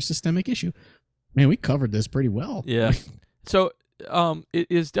multi-year systemic issue? Man, we covered this pretty well. Yeah. So it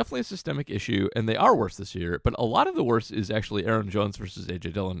is definitely a systemic issue, and they are worse this year, but a lot of the worst is actually Aaron Jones versus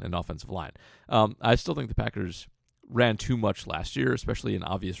A.J. Dillon and offensive line. I still think the Packers ran too much last year, especially in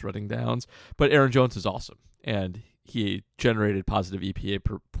obvious running downs, but Aaron Jones is awesome, and he generated positive EPA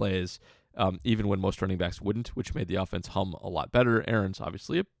per plays even when most running backs wouldn't, which made the offense hum a lot better. Aaron's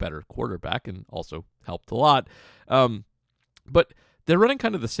obviously a better quarterback and also helped a lot. But they're running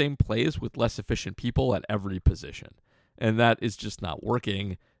kind of the same plays with less efficient people at every position, and that is just not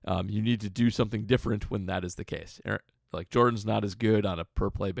working. You need to do something different when that is the case. Like Jordan's not as good on a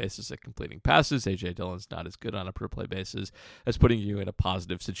per-play basis at completing passes. A.J. Dillon's not as good on a per-play basis as putting you in a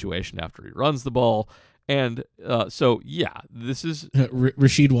positive situation after he runs the ball. And so, yeah, this is...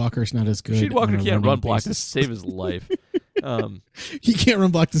 Rasheed Walker's not as good. Rasheed Walker can't run block to save his life. He can't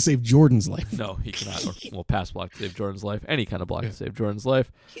run block to save Jordan's life. No, he cannot. Or pass block to save Jordan's life. Any kind of block to save Jordan's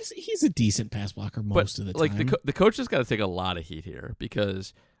life. He's a decent pass blocker most of the time. Like the coach has got to take a lot of heat here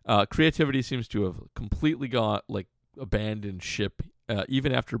because creativity seems to have completely abandoned ship,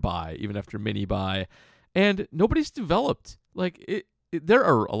 even after bye, even after mini bye, and nobody's developed. There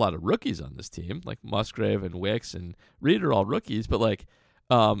are a lot of rookies on this team, like Musgrave and Wicks and Reed are all rookies, but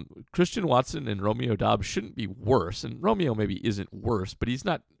Christian Watson and Romeo Doubs shouldn't be worse, and Romeo maybe isn't worse, but he's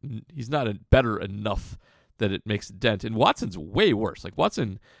not better enough that it makes a dent. And Watson's way worse. Like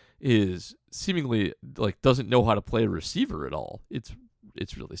Watson is seemingly doesn't know how to play a receiver at all. It's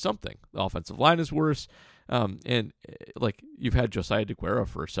really something. The offensive line is worse. And you've had Josiah DeGuara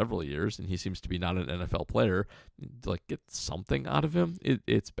for several years, and he seems to be not an NFL player. Get something out of him.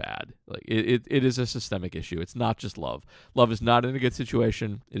 It's bad. It is a systemic issue. It's not just Love. Love is not in a good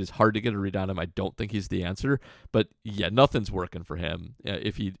situation. It is hard to get a read on him. I don't think he's the answer. But yeah, nothing's working for him.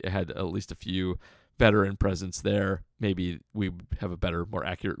 If he had at least a few veteran presence there, maybe we would have a better, more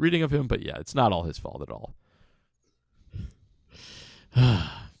accurate reading of him. But yeah, it's not all his fault at all.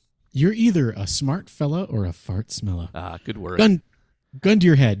 You're either a smart fella or a fart smeller. Good word. Gun to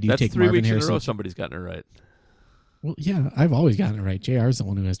your head. Do you That's take 3 Marvin weeks Harrison? in a row somebody's gotten it right. Well, yeah, I've always gotten it right. JR's the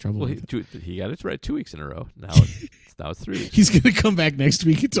one who has trouble Well, with it. he got it right 2 weeks in a row. Now it's 3 weeks. He's going to come back next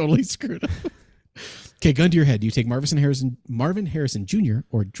week and totally screwed up. Okay, gun to your head. Do you take Marvin Harrison Jr.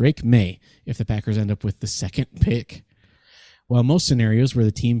 or Drake May if the Packers end up with the second pick? While most scenarios where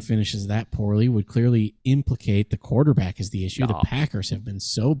the team finishes that poorly would clearly implicate the quarterback as the issue, the Packers have been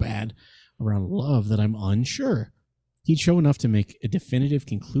so bad around Love that I'm unsure he'd show enough to make a definitive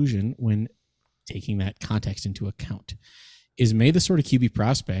conclusion when taking that context into account. Is May the sort of QB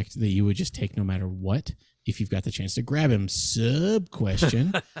prospect that you would just take no matter what if you've got the chance to grab him?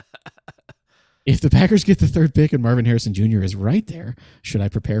 Sub-question. If the Packers get the third pick and Marvin Harrison Jr. is right there, should I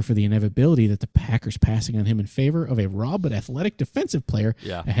prepare for the inevitability that the Packers passing on him in favor of a raw but athletic defensive player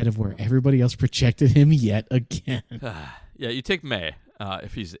ahead of where everybody else projected him yet again? Yeah, you take May.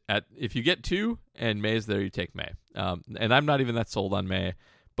 If you get 2 and May's there, you take May. And I'm not even that sold on May,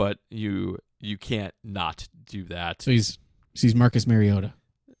 but you can't not do that. So he's Marcus Mariota.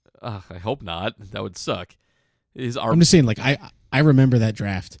 I hope not. That would suck. I'm just saying, like, I remember that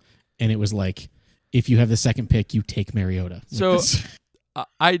draft, and it was like, if you have the second pick, you take Mariota. So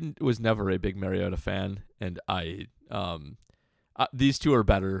I was never a big Mariota fan, and these two are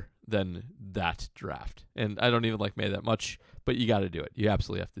better than that draft. And I don't even like May that much, but you got to do it. You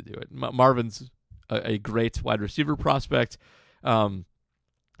absolutely have to do it. Marvin's a great wide receiver prospect,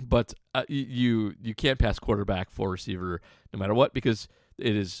 but you can't pass quarterback for receiver no matter what, because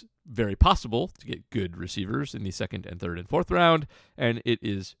it is very possible to get good receivers in the second and third and fourth round, and it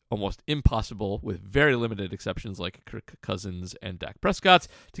is almost impossible, with very limited exceptions like Kirk Cousins and Dak Prescott,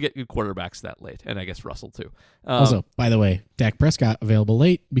 to get good quarterbacks that late, and I guess Russell too. Also, by the way, Dak Prescott available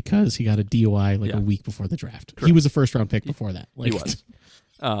late because he got a DUI a week before the draft. Correct. He was a first-round pick before that. He was.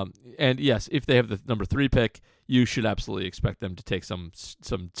 And yes, if they have the number 3 pick, you should absolutely expect them to take some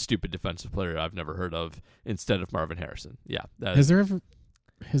stupid defensive player I've never heard of instead of Marvin Harrison. Yeah. Has there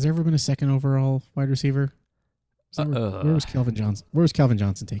ever been a second overall wide receiver? Where was Calvin Johnson? Where was Calvin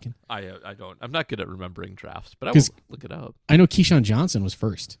Johnson taken? I don't. I'm not good at remembering drafts, but I will look it up. I know Keyshawn Johnson was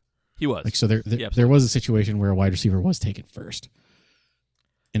first. He was. So there was a situation where a wide receiver was taken first,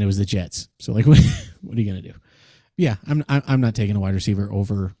 and it was the Jets. So what are you gonna do? Yeah, I'm not taking a wide receiver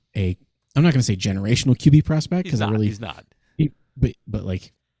over a. I'm not gonna say generational QB prospect because he's not. But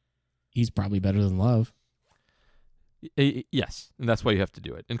he's probably better than Love. Yes, and that's why you have to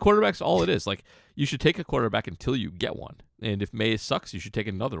do it. And quarterback's all it is. Like, you should take a quarterback until you get one. And if May sucks, you should take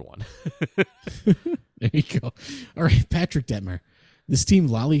another one. There you go. All right, Patrick Detmer. This team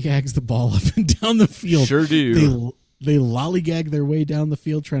lollygags the ball up and down the field. Sure do. They lollygag their way down the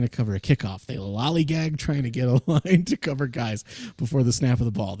field trying to cover a kickoff. They lollygag trying to get a line to cover guys before the snap of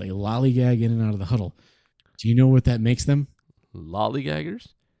the ball. They lollygag in and out of the huddle. Do you know what that makes them? Lollygaggers?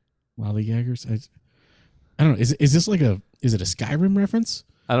 Lollygaggers? I don't know. Is this is it a Skyrim reference?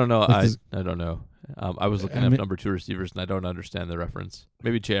 I don't know. I don't know. I was looking up number 2 receivers, and I don't understand the reference.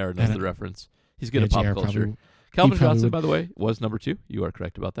 Maybe JR knows the reference. He's good at pop culture. Calvin Johnson, by the way, was number 2. You are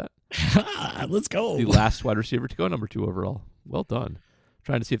correct about that. Let's go. The last wide receiver to go number 2 overall. Well done.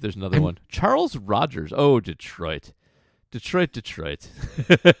 Trying to see if there's another one. Charles Rogers. Oh, Detroit. Detroit. Is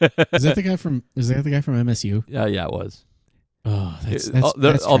that the guy from MSU? Yeah, it was. Oh, that's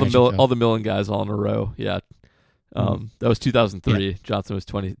all tragic, the Millen guys all in a row. Yeah. That was 2003. Yeah. Johnson was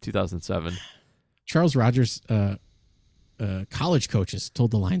 2007. Charles Rogers, college coaches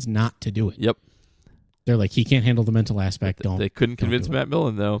told the Lions not to do it. Yep. They're like, he can't handle the mental aspect. They couldn't convince Matt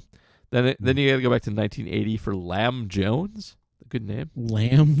Millen, though. Then you got to go back to 1980 for Lam Jones. A good name.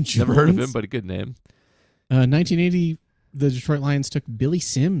 Lam Jones. Never heard of him, but a good name. 1980, the Detroit Lions took Billy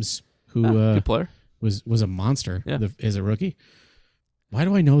Sims, who good player. Was a monster as a rookie. Why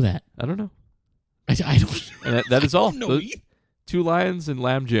do I know that? I don't know. I don't. And that is all. 2 Lions and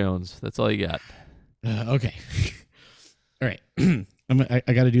Lam Jones. That's all you got. Okay. All right.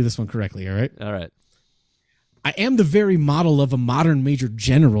 I got to do this one correctly. All right. All right. I am the very model of a modern Major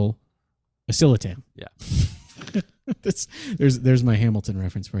General, Asilitam. Yeah. There's my Hamilton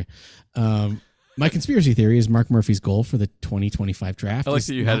reference for you. My conspiracy theory is Mark Murphy's goal for the 2025 draft. I like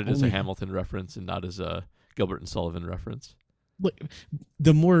that you had it as a Hamilton reference and not as a Gilbert and Sullivan reference.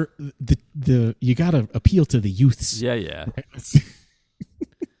 The more the you got to appeal to the youths. Yeah.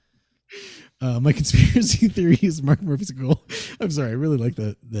 My conspiracy theory is Mark Murphy's goal. I'm sorry, I really like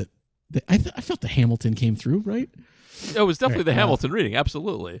that. I felt the Hamilton came through, right? It was definitely the Hamilton reading.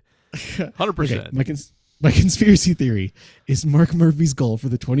 Absolutely, 100%. Okay, my conspiracy theory is Mark Murphy's goal for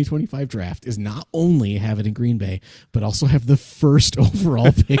the 2025 draft is not only have it in Green Bay, but also have the first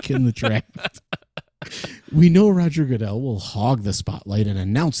overall pick in the draft. We know Roger Goodell will hog the spotlight and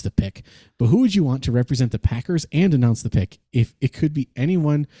announce the pick, but who would you want to represent the Packers and announce the pick if it could be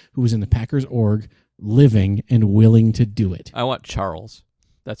anyone who was in the Packers org, living and willing to do it? I want Charles.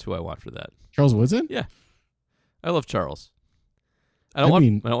 That's who I want for that. Charles Woodson? Yeah. I love Charles. I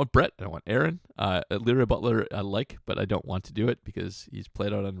don't want Brett. I don't want Aaron. Leary Butler I like, but I don't want to do it because he's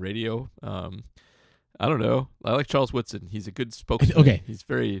played out on radio. I don't know. I like Charles Woodson. He's a good spokesman. Okay. He's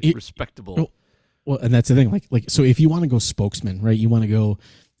very respectable. Oh, well, and that's the thing. Like, so if you want to go spokesman, right? You want to go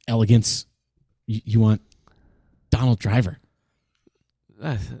elegance. You want Donald Driver.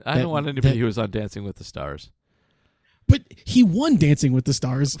 I don't want anybody who was on Dancing with the Stars. But he won Dancing with the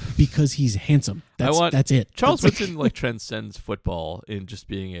Stars because he's handsome. That's it. Charles Woodson like transcends football in just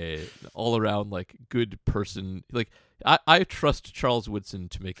being a all around like good person. Like I trust Charles Woodson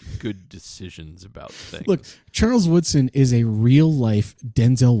to make good decisions about things. Look, Charles Woodson is a real life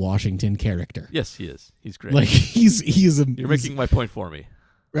Denzel Washington character. Yes, he is. He's great. Like he is a. You're making my point for me.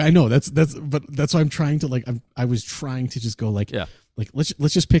 I know but that's why I'm trying to I was trying to just go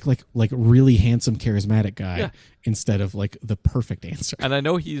let's just pick like really handsome charismatic guy instead of like the perfect answer. And I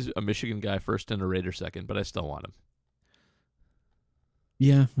know he's a Michigan guy first and a Raider second, but I still want him.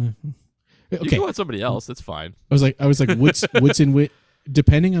 Yeah. Okay. You can want somebody else. That's fine. I was like Woodson.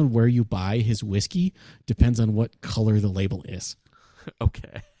 Depending on where you buy his whiskey, depends on what color the label is.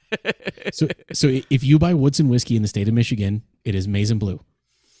 Okay. so if you buy Woodson whiskey in the state of Michigan, it is maize and blue.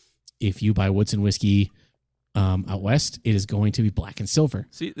 If you buy Woodson whiskey out west, it is going to be black and silver.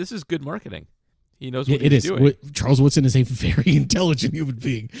 See, this is good marketing. He knows what he's doing. It is. Charles Woodson is a very intelligent human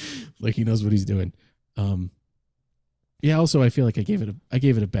being. Like he knows what he's doing. Yeah. Also, I feel like I gave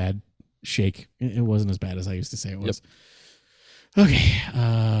it a bad shake. It wasn't as bad as I used to say it was. Yep.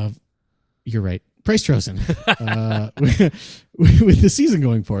 Okay. You're right. Price Trosen. With the season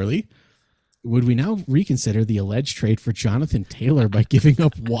going poorly, would we now reconsider the alleged trade for Jonathan Taylor by giving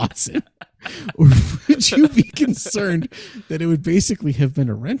up Watson? Or would you be concerned that it would basically have been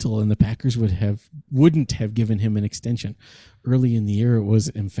a rental and the Packers wouldn't have given him an extension? Early in the year, it was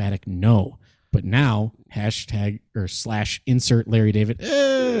emphatic no. But now, #/insert Larry David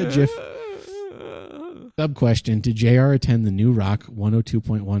GIF. Sub question: did JR attend the New Rock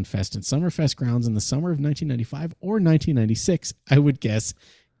 102.1 Fest and Summerfest grounds in the summer of 1995 or 1996? I would guess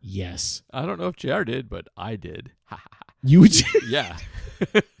yes. I don't know if JR did, but I did. You would? Yeah.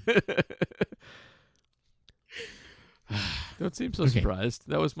 Don't seem so surprised.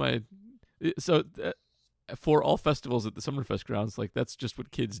 That was my for all festivals at the Summerfest grounds, like that's just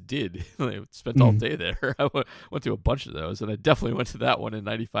what kids did. They spent all day there. I went to a bunch of those, and I definitely went to that one in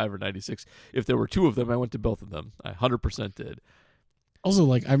 95 or 96. If there were two of them, I went to both of them. I 100% did. Also,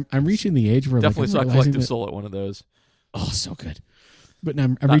 like I'm reaching the age where definitely like, saw Collective Soul at one of those. Oh, so good. But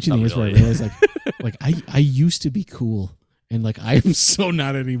now I'm reaching the age where I realize like I used to be cool, and like I am so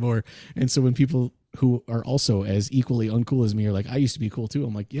not anymore. And so when people who are also as equally uncool as me are like, I used to be cool too,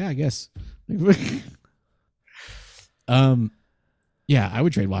 I'm like, yeah, I guess. Yeah, I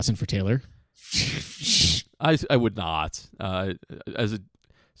would trade Watson for Taylor. I would not.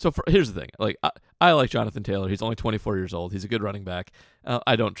 Here's the thing. Like I like Jonathan Taylor. He's only 24 years old. He's a good running back.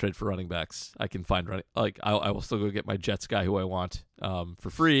 I don't trade for running backs. I can find I will still go get my Jets guy who I want for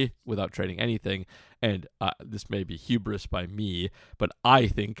free without trading anything. And this may be hubris by me, but I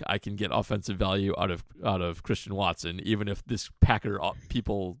think I can get offensive value out of Christian Watson, even if this Packer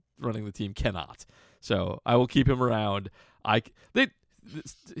people running the team cannot. So I will keep him around.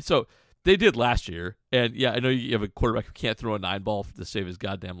 They did last year, and yeah, I know you have a quarterback who can't throw a 9-ball to save his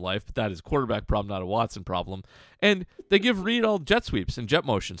goddamn life, but that is a quarterback problem, not a Watson problem. And they give Reed all jet sweeps and jet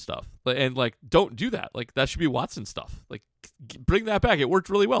motion stuff, and like don't do that. Like that should be Watson stuff. Like bring that back. It worked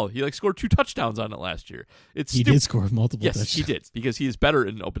really well. He like scored 2 touchdowns on it last year. He did score multiple touchdowns. Yes, he did, because he is better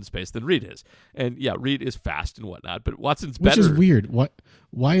in open space than Reed is. And yeah, Reed is fast and whatnot, but Watson's better. Which is weird.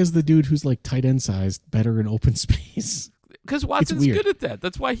 Why is the dude who's like tight end sized better in open space? Because Watson's good at that.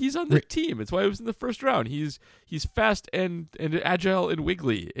 That's why he's on the team. It's why he was in the first round. He's fast and agile and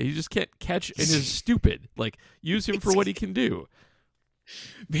wiggly. He just can't catch and is stupid. Like, use him for what he can do.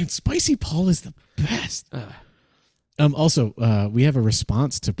 Man, Spicy Paul is the best. Also, we have a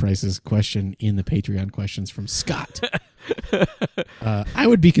response to Price's question in the Patreon questions from Scott. I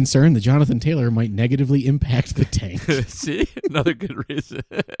would be concerned that Jonathan Taylor might negatively impact the tank. See? Another good reason.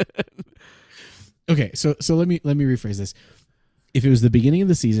 Okay, so let me rephrase this. If it was the beginning of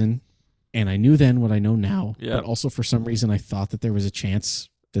the season, and I knew then what I know now, but also for some reason I thought that there was a chance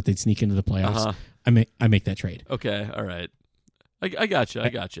that they'd sneak into the playoffs, I make that trade. Okay, all right. I got you.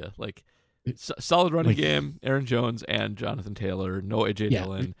 Like Solid running Like- game. Aaron Jones and Jonathan Taylor. No A.J. Yeah.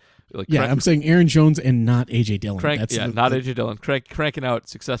 Dillon. Like Yeah, I'm saying Aaron Jones and not AJ Dillon. not A.J. Dillon. Cranking out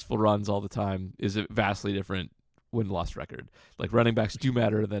successful runs all the time is a vastly different win-loss record. Like running backs do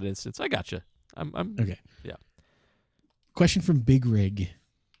matter in that instance. I gotcha. I'm Okay. Yeah. Question from Big Rig.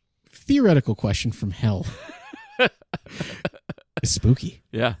 Theoretical question from hell. It's spooky.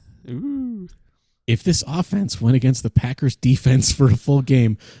 Yeah. Ooh. If this offense went against the Packers defense for a full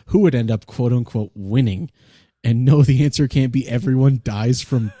game, who would end up quote unquote winning? And no, the answer can't be everyone dies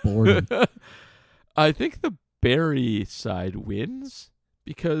from boredom. I think the Barry side wins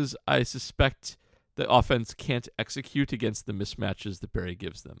because I suspect the offense can't execute against the mismatches that Barry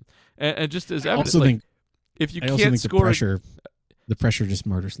gives them. And just as I evidence, also like, think if you I also can't think score the pressure just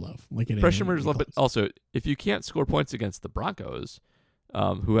murders love. Like it pressure ain't murders even love, but close. also if you can't score points against the Broncos,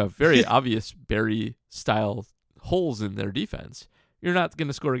 who have very obvious Barry style holes in their defense, you're not going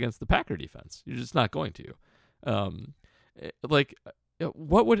to score against the Packer defense. You're just not going to.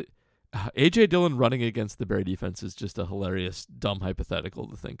 What would A.J. Dillon running against the Barry defense is just a hilarious, dumb hypothetical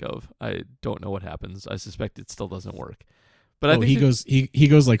to think of. I don't know what happens. I suspect it still doesn't work. But I think he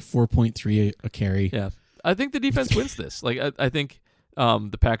goes like 4.3 a carry. Yeah, I think the defense wins this. Like I think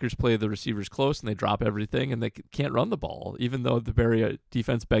the Packers play the receivers close and they drop everything and they can't run the ball, even though the Barry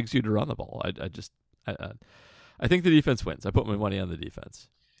defense begs you to run the ball. I think the defense wins. I put my money on the defense.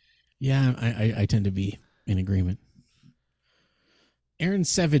 Yeah, I tend to be in agreement. Aaron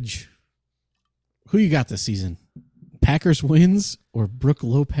Savage, who you got this season? Packers wins or Brooke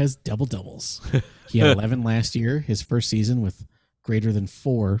Lopez double doubles? He had 11 last year, his first season with greater than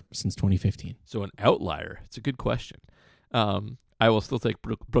 4 since 2015. So an outlier. It's a good question. I will still take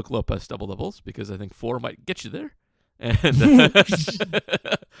Brooke Lopez double doubles because I think 4 might get you there, and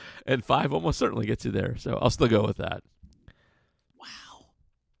and 5 almost certainly gets you there. So I'll still go with that. Wow.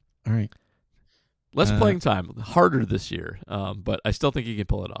 All right. Less playing time, harder this year, but I still think he can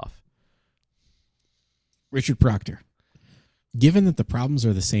pull it off. Richard Proctor. Given that the problems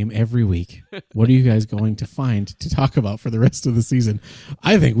are the same every week, what are you guys going to find to talk about for the rest of the season?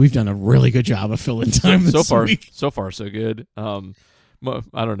 I think we've done a really good job of filling time this week. So far, so good. I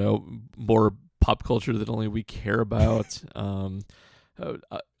don't know, more pop culture that only we care about.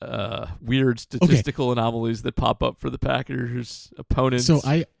 Weird statistical anomalies that pop up for the Packers opponents. So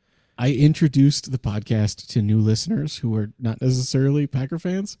I introduced the podcast to new listeners who are not necessarily Packer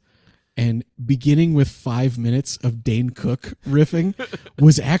fans. And beginning with 5 minutes of Dane Cook riffing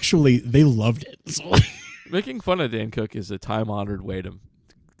was actually, they loved it. So, making fun of Dan Cook is a time-honored way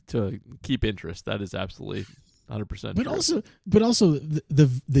to keep interest. That is absolutely 100%. But also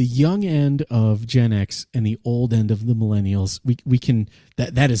the young end of Gen X and the old end of the millennials, we can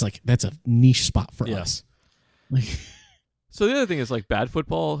that's a niche spot for us. Like, so the other thing is, like, bad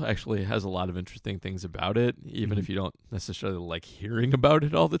football actually has a lot of interesting things about it, even if you don't necessarily like hearing about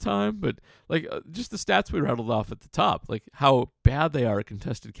it all the time. But like just the stats we rattled off at the top, like how bad they are at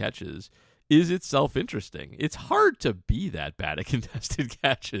contested catches, is itself interesting. It's hard to be that bad at contested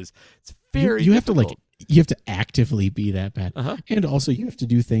catches. It's very you have difficult. you have to actively be that bad, and also you have to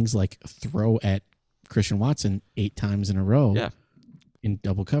do things like throw at Christian Watson 8 times in a row, in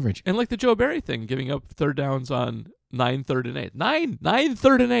double coverage, and like the Joe Barry thing, giving up third downs on 9 3rd and 8. 9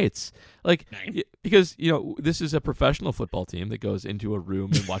 3rd and 8s. Like, because, this is a professional football team that goes into a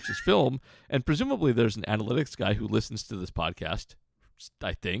room and watches film, and presumably there's an analytics guy who listens to this podcast,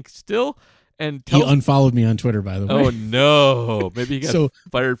 I think, still, and he unfollowed me on Twitter, by the way. Oh, no. Maybe he got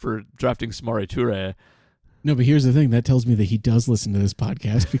fired for drafting Samori Toure. No, but here's the thing. That tells me that he does listen to this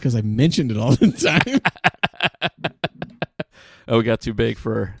podcast because I mentioned it all the time. Oh, we got too big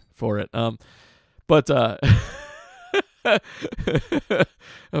for it. Oh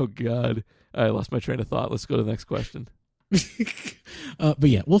God, I lost my train of thought. Let's go to the next question. But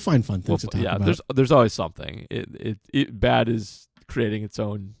yeah, we'll find fun things to talk about. There's always something. It bad is creating its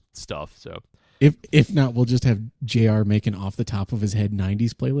own stuff. So if not, we'll just have JR making off the top of his head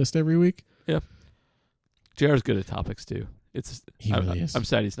 90s playlist every week. Yeah, JR's good at topics too. He really is. I'm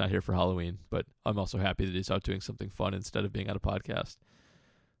sad he's not here for Halloween, but I'm also happy that he's out doing something fun instead of being on a podcast.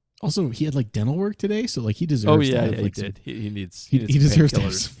 Also, he had like dental work today, so like he deserves. Oh yeah, to have, he did. He deserves to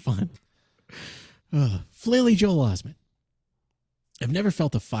have some fun. Flaley Joel Osment. I've never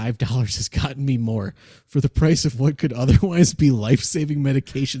felt that $5 has gotten me more for the price of what could otherwise be life-saving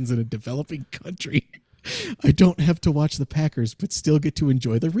medications in a developing country. I don't have to watch the Packers, but still get to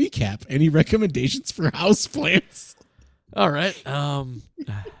enjoy the recap. Any recommendations for houseplants? All right.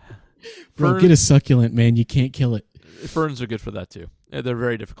 Bro, get a succulent, man. You can't kill it. Ferns are good for that too. They're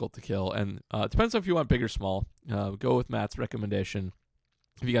very difficult to kill, and it depends on if you want big or small. Go with Matt's recommendation.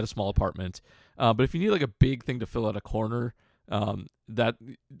 if you got a small apartment. But if you need like a big thing to fill out a corner, that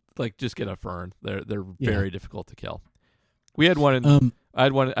like just get a fern. They're very difficult to kill. We had one in I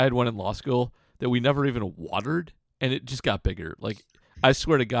had one in law school that we never even watered, and it just got bigger. Like I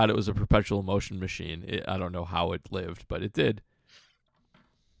swear to God, it was a perpetual motion machine. I don't know how it lived, but it did.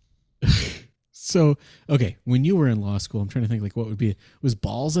 So, okay, when you were in law school, I'm trying to think like what would be, was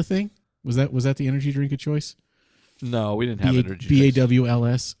balls a thing? Was that the energy drink of choice? No, we didn't have energy drinks.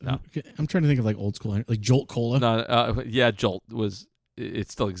 BAWLS. No. I'm trying to think of like old school, like Jolt Cola. No, yeah, Jolt was.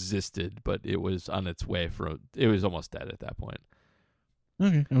 It still existed, but it was on its way it was almost dead at that point.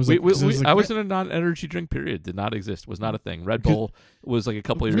 Okay, I was in a non-energy drink period. Did not exist. Was not a thing. Red Bull was like a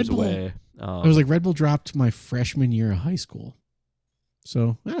couple years away. I was like, Red Bull dropped my freshman year of high school.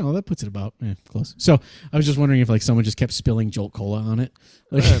 So, I don't know, that puts it about close. So, I was just wondering if like someone just kept spilling Jolt Cola on it.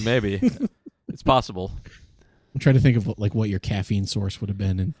 Like, maybe. It's possible. I'm trying to think of what your caffeine source would have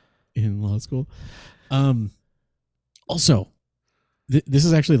been in law school. Also, this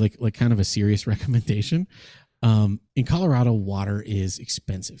is actually like kind of a serious recommendation. In Colorado, water is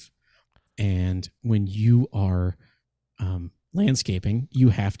expensive. And when you are landscaping, you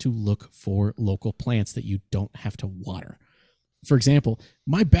have to look for local plants that you don't have to water. For example,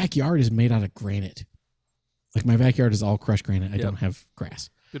 my backyard is made out of granite. Like my backyard is all crushed granite. I don't have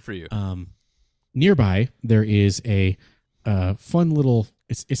grass. Good for you. Nearby, there is a fun little.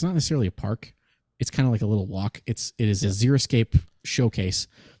 It's not necessarily a park. It's kind of like a little walk. It is a Xeriscape showcase,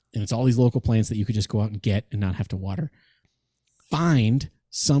 and it's all these local plants that you could just go out and get and not have to water. Find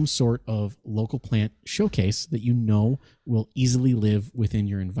some sort of local plant showcase that you know will easily live within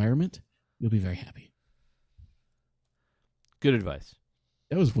your environment. You'll be very happy. Good advice.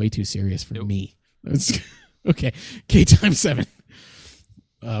 That was way too serious for me. Okay. K times 7.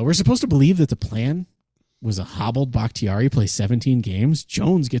 We're supposed to believe that the plan was a hobbled Bakhtiari plays 17 games.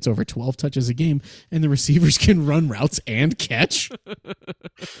 Jones gets over 12 touches a game, and the receivers can run routes and catch.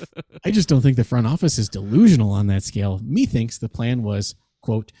 I just don't think the front office is delusional on that scale. Me thinks the plan was,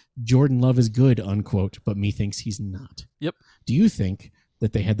 quote, Jordan Love is good, unquote, but me thinks he's not. Yep. Do you think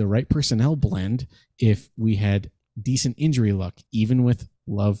that they had the right personnel blend if we had decent injury luck, even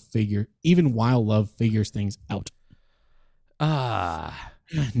while Love figures things out?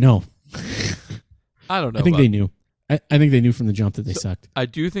 No. I don't know. I think they knew. I think they knew from the jump that they sucked. I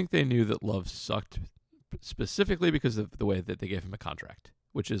do think they knew that Love sucked specifically because of the way that they gave him a contract,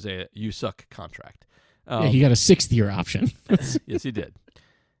 which is a you suck contract. He got a 6th-year option. Yes, he did.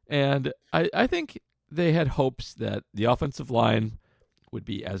 And I think they had hopes that the offensive line would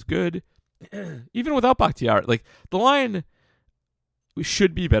be as good, even without Bakhtiari. Like, the line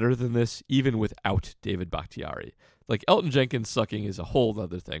should be better than this, even without David Bakhtiari. Like, Elton Jenkins sucking is a whole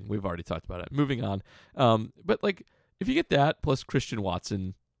other thing. We've already talked about it. Moving on. But, like, if you get that, plus Christian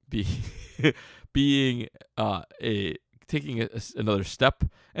Watson being taking another step,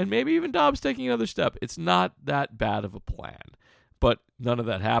 and maybe even Dobbs taking another step, it's not that bad of a plan. But none of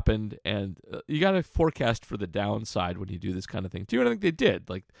that happened, and you got to forecast for the downside when you do this kind of thing too. And I think they did.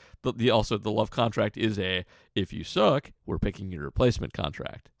 Like also the Love contract is if you suck, we're picking your replacement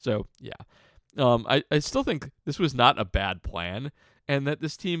contract. So yeah, I still think this was not a bad plan, and that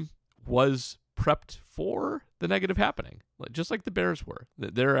this team was prepped for the negative happening, just like the Bears were.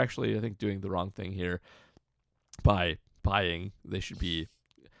 They're actually, I think, doing the wrong thing here by buying. They should be,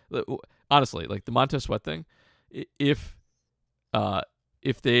 honestly, like the Montez Sweat thing.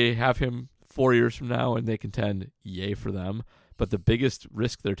 If they have him 4 years from now and they contend, yay for them. But the biggest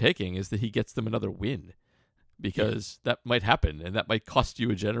risk they're taking is that he gets them another win, because that might happen, and that might cost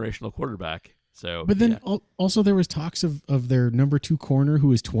you a generational quarterback. So, but then also there was talks of their number 2 corner,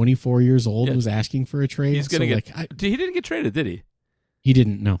 who is 24 years old, was asking for a trade. He's gonna he didn't get traded, did he? He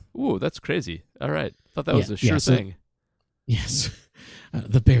didn't. No. Ooh, that's crazy. All right, thought that was a sure thing. Yes,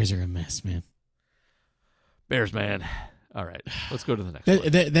 the Bears are a mess, man. Bears, man. All right, let's go to the next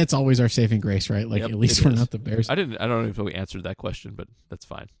one. That's always our saving grace, right? Like, at least we're not the Bears. I don't know if we answered that question, but that's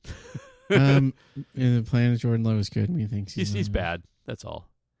fine. And the plan is Jordan Love is good. Me thinks he's bad. That's all.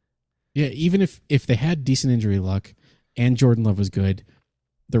 Yeah, even if they had decent injury luck and Jordan Love was good,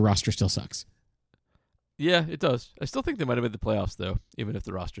 the roster still sucks. Yeah, it does. I still think they might have made the playoffs, though, even if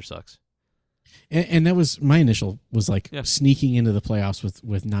the roster sucks. And that was my initial, was like sneaking into the playoffs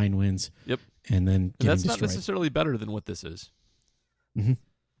with 9 wins. Yep. And then getting that's destroyed. Not necessarily better than what this is. Mm-hmm.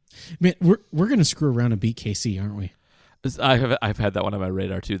 Man, we're going to screw around and beat KC, aren't we? I've had that one on my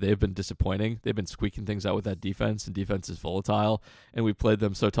radar too. They've been disappointing. They've been squeaking things out with that defense, and defense is volatile. And we played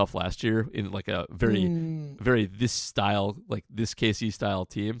them so tough last year in like a very this style, like this KC style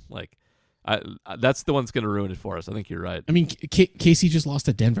team. Like, That's the one that's going to ruin it for us. I think you're right. I mean, KC just lost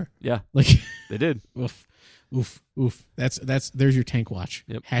to Denver. Yeah, Like, they did. oof, oof, oof. There's your tank watch.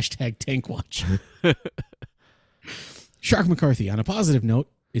 Yep. Hashtag tank watch. Shark McCarthy. On a positive note,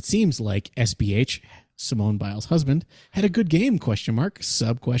 it seems like SBH, Simone Biles' husband, had a good game? ?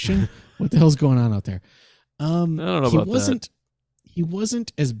 Sub question. What the hell's going on out there? I don't know about that. He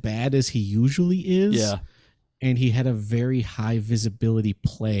wasn't as bad as he usually is. Yeah, And he had a very high visibility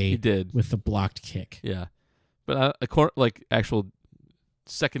play. he did. With the blocked kick. Yeah, but like actual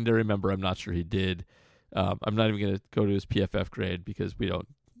secondary member, I'm not sure he did. I'm not even going to go to his PFF grade because we don't.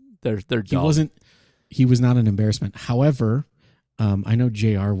 They're dumb. He was not an embarrassment. However, I know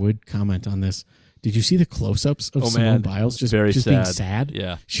JR would comment on this. Did you see the close-ups of Simone Biles just being sad?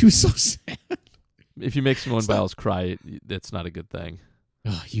 Yeah, she was so sad. If you make Simone Biles cry, that's not a good thing.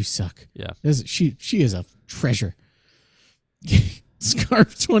 Oh, you suck. Yeah, she is a treasure.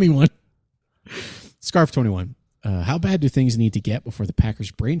 Scarf 21. How bad do things need to get before the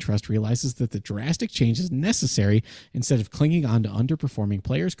Packers brain trust realizes that the drastic change is necessary instead of clinging on to underperforming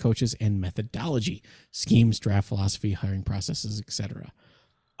players, coaches, and methodology, schemes, draft philosophy, hiring processes, etc.,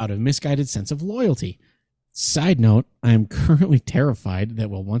 out of misguided sense of loyalty? Side note, I am currently terrified that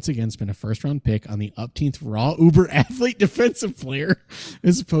we'll once again spend a first-round pick on the upteenth raw uber athlete defensive player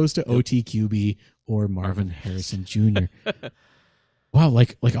as opposed to OTQB or Marvin Harrison Jr. Wow,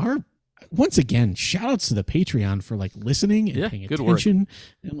 like our once again, shout outs to the Patreon for like listening and paying attention.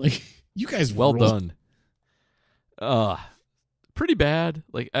 And like you guys well done. Pretty bad.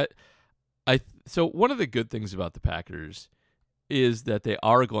 Like so one of the good things about the Packers is that they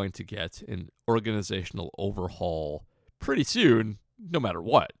are going to get an organizational overhaul pretty soon, no matter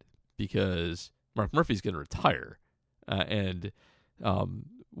what, because Mark Murphy's going to retire. And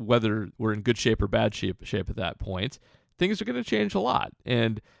whether we're in good shape or bad shape at that point, things are going to change a lot.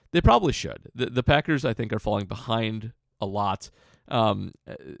 And they probably should. The Packers, I think, are falling behind a lot.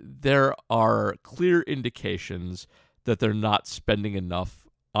 There are clear indications that they're not spending enough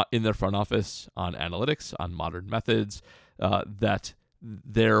in their front office on analytics, on modern methods, that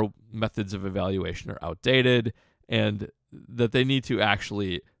their methods of evaluation are outdated, and that they need to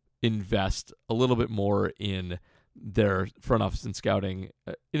actually invest a little bit more in their front office and scouting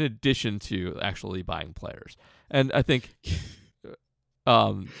in addition to actually buying players. And I think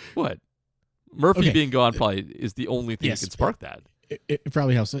Murphy being gone probably is the only thing that can spark that. It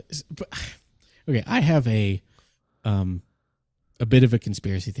probably helps. But, okay, I have a bit of a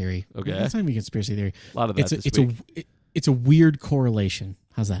conspiracy theory. Okay. It's not even a conspiracy theory. A lot of that it's a weird correlation.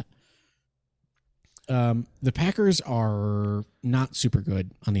 How's that? The Packers are not super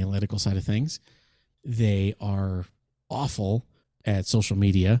good on the analytical side of things. They are awful at social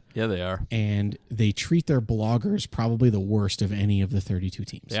media. Yeah, they are. And they treat their bloggers probably the worst of any of the 32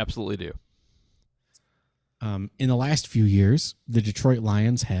 teams. They absolutely do. In the last few years, the Detroit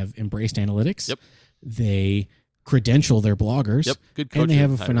Lions have embraced analytics. Yep. They credential their bloggers. Yep. Good and they have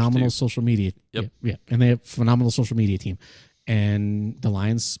a coaching phenomenal too. social media. Yep. Yeah. And they have a phenomenal social media team. And the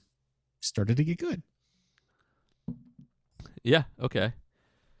Lions started to get good. Yeah. Okay.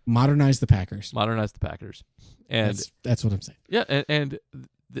 Modernize the Packers. And that's what I'm saying. Yeah. And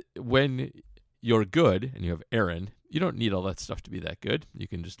when you're good and you have Aaron, you don't need all that stuff to be that good. You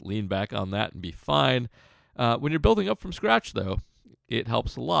can just lean back on that and be fine. When you're building up from scratch, though, it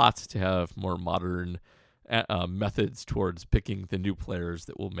helps a lot to have more modern methods towards picking the new players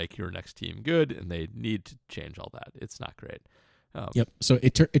that will make your next team good, and they need to change all that. It's not great. Yep. So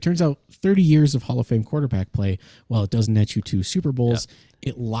it turns out 30 years of Hall of Fame quarterback play, while it does net you 2 Super Bowls,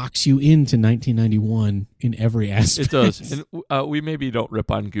 it locks you into 1991 in every aspect. It does. And we maybe don't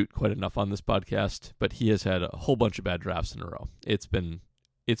rip on Goot quite enough on this podcast, but he has had a whole bunch of bad drafts in a row. It's been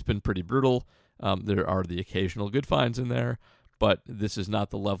pretty brutal. There are the occasional good finds in there, but this is not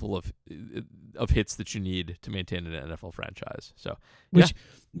the level of hits that you need to maintain an NFL franchise. So, Which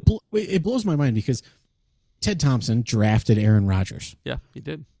it blows my mind because Ted Thompson drafted Aaron Rodgers. Yeah, he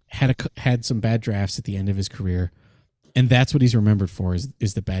did. Had some bad drafts at the end of his career, and that's what he's remembered for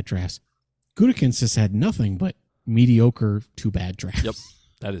is the bad drafts. Gutekunst has had nothing but mediocre to bad drafts. Yep,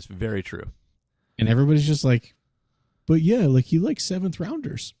 that is very true. And everybody's just like, but yeah, like he likes 7th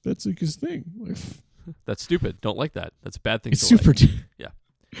rounders. That's like his thing. That's stupid. Don't like that. That's a bad thing. It's to super. Like. Yeah,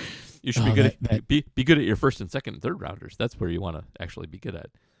 you should be good at be good at your 1st and 2nd and 3rd rounders. That's where you want to actually be good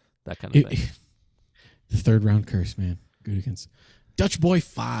at that kind of thing. The 3rd round curse, man. Gutekunst. Dutch Boy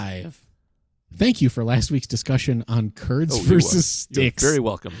 5. Thank you for last week's discussion on curds versus sticks. You're very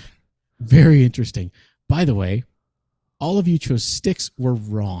welcome. Very interesting. By the way, all of you chose sticks were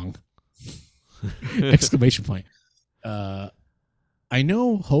wrong. Exclamation point. I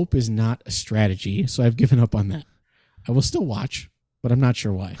know hope is not a strategy, so I've given up on that. I will still watch, but I'm not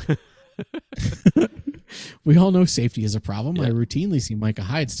sure why. We all know safety is a problem. Yeah. I routinely see Micah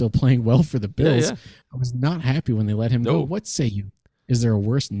Hyde still playing well for the Bills. Yeah. I was not happy when they let him go. No. What say you? Is there a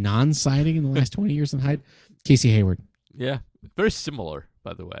worse non-signing in the last 20 years than Hyde? Casey Hayward. Yeah. Very similar,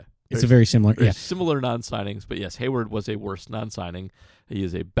 by the way. It's a very similar. Very Yeah. similar non-signings, but yes, Hayward was a worse non-signing. He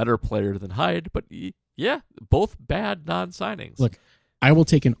is a better player than Hyde, but yeah, both bad non-signings. Look, I will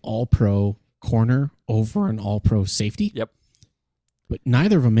take an all-pro corner over an all-pro safety. Yep. But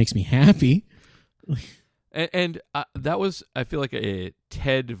neither of them makes me happy. And that was, I feel like, a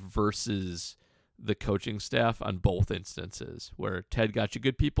Ted versus the coaching staff on both instances, where Ted got you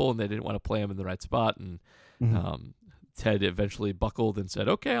good people and they didn't want to play him in the right spot, and Ted eventually buckled and said,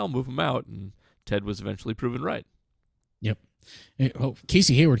 okay, I'll move him out, and Ted was eventually proven right. Yep. Oh,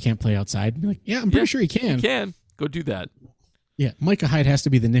 Casey Hayward can't play outside. You're like, yeah, I'm pretty sure he can. He can. Go do that. Yeah, Micah Hyde has to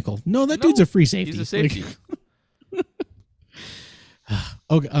be the nickel. No, that dude's a free safety. He's a safety.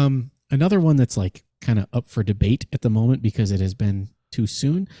 Another one that's like kind of up for debate at the moment because it has been too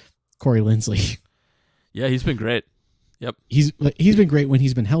soon. Corey Linsley. Yeah, he's been great. Yep. He's been great when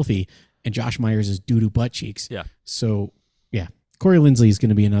he's been healthy, and Josh Myers is doo-doo butt cheeks. Yeah. So yeah, Corey Linsley is going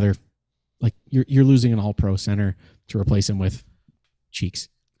to be another. Like you're losing an all-pro center to replace him with cheeks.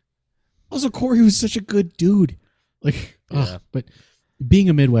 Also, Corey was such a good dude. Like, Yeah. But being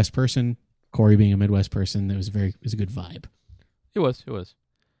a Midwest person, Corey being a Midwest person, it was a good vibe. It was.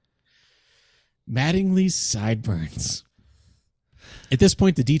 Mattingly's sideburns. At this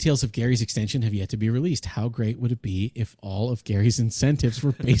point, the details of Gary's extension have yet to be released. How great would it be if all of Gary's incentives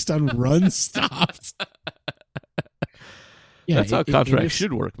were based on run stops? Yeah, that's how contracts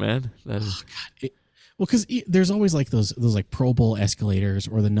should work, man. That is, well, because there's always like those like Pro Bowl escalators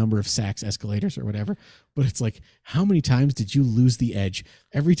or the number of sacks escalators or whatever. But it's like, how many times did you lose the edge?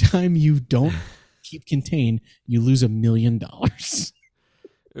 Every time you don't keep contained, you lose $1 million.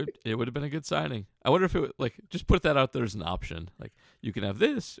 it would have been a good signing. I wonder if it would, like, just put that out there as an option. Like, you can have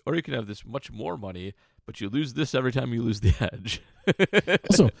this, or you can have this much more money, but you lose this every time you lose the edge.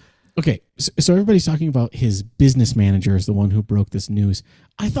 Also, okay, so everybody's talking about his business manager is the one who broke this news.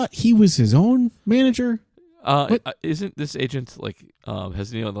 I thought he was his own manager. Isn't this agent like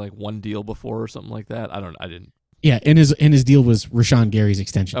hasn't he done like one deal before or something like that? I didn't. Yeah, and his deal was Rashawn Gary's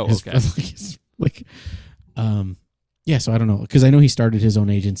extension. Oh, okay. Yeah, so I don't know, because I know he started his own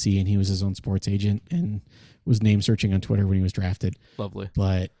agency and he was his own sports agent and was name searching on Twitter when he was drafted. Lovely.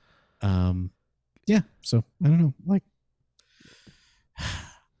 But yeah, so I don't know, like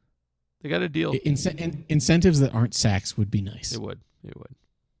they got a deal. Incentives that aren't sacks would be nice. It would.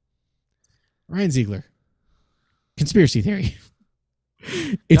 Ryan Ziegler. Conspiracy theory.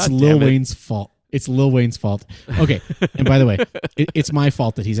 It's God Lil damn it. Wayne's fault. It's Lil Wayne's fault. Okay, and by the way, it's my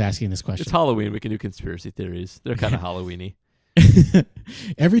fault that he's asking this question. It's Halloween. We can do conspiracy theories. They're kind of Halloween-y.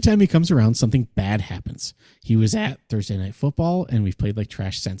 Every time he comes around, something bad happens. He was at Thursday Night Football, and we've played like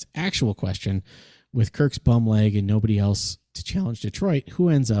trash since. Actual question, with Kirk's bum leg and nobody else to challenge Detroit, who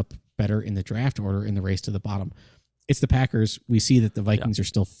ends up better in the draft order in the race to the bottom? It's the Packers. We see that the Vikings are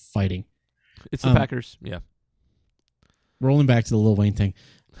still fighting. It's the Packers. Yeah. Rolling back to the Lil Wayne thing.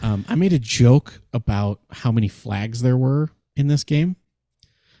 I made a joke about how many flags there were in this game,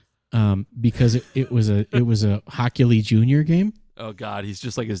 because it was a Hockey League Junior game. Oh God, he's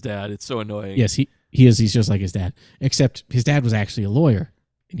just like his dad. It's so annoying. Yes, he is. He's just like his dad, except his dad was actually a lawyer,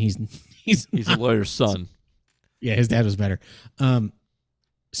 and he's a lawyer's son. Yeah, his dad was better.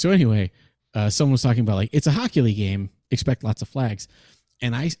 So anyway, someone was talking about like it's a Hockey League game. Expect lots of flags,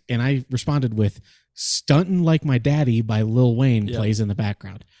 and I responded with "Stuntin' Like My Daddy" by Lil Wayne plays in the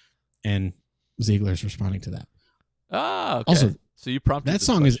background, and Ziegler's responding to that. Ah, okay. Also, so you prompted that this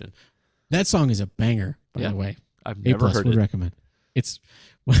song question. that song is a banger, by the way. I've never heard would it. recommend. It's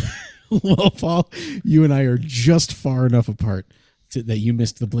well, Paul, you and I are just far enough apart that you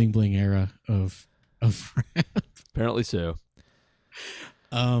missed the bling bling era of rap. Apparently so.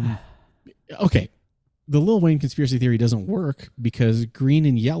 Okay, the Lil Wayne conspiracy theory doesn't work because Green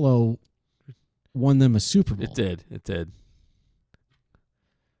and Yellow won them a Super Bowl. It did.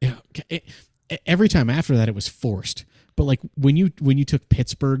 Yeah. Every time after that, it was forced. But like when you took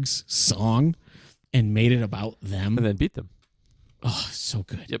Pittsburgh's song and made it about them, And then beat them. oh, so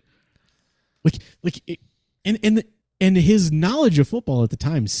good. Yep. And his knowledge of football at the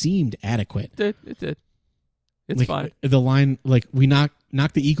time seemed adequate. It did. It's Like, fine. The line, like, we knocked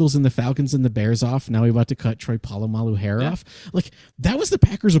the Eagles and the Falcons and the Bears off. Now we're about to cut Troy Polamalu hair off. Like, that was the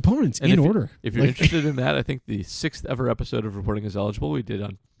Packers' opponents And in if order. If you're Like, interested in that, I think the 6th ever episode of Reporting is Eligible we did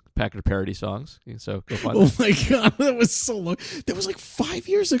on Packer parody songs. So go find Oh them. my God, that was so long. That was like 5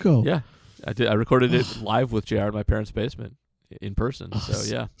 years ago. Yeah, I did. I recorded it live with JR in my parents' basement in person. So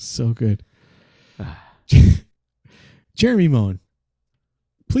yeah, so good. Jeremy Moan,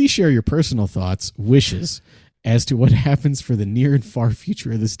 please share your personal thoughts, wishes as to what happens for the near and far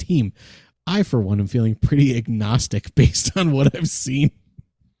future of this team. I, for one, am feeling pretty agnostic based on what I've seen.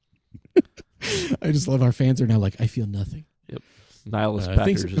 I just love our fans are now like, I feel nothing. Yep. Nihilist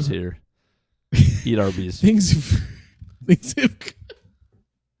Packers is here. Eat Arby's. Things have.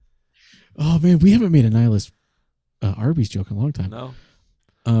 Oh man, we haven't made a nihilist Arby's joke in a long time.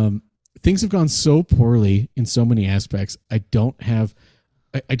 No. Things have gone so poorly in so many aspects. I don't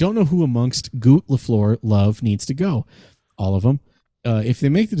know who amongst Goot, LaFleur, Love needs to go. All of them. If they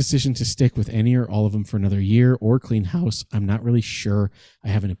make the decision to stick with any or all of them for another year or clean house, I'm not really sure I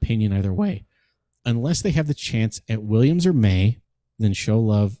have an opinion either way. Unless they have the chance at Williams or May, then show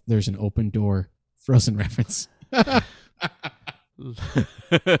Love there's an open door. Frozen reference. All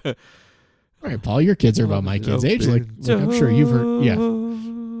right, Paul, your kids are about my kids' age. Like I'm sure you've heard. Yeah.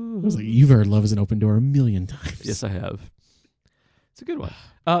 I was like, you've heard Love is an Open Door a million times. Yes, I have. It's a good one.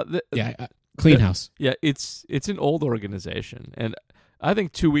 Clean house. Yeah, it's an old organization, and I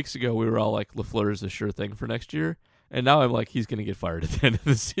think 2 weeks ago we were all like, LaFleur is a sure thing for next year, and now I'm like, he's going to get fired at the end of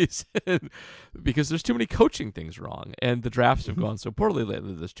the season because there's too many coaching things wrong, and the drafts have gone so poorly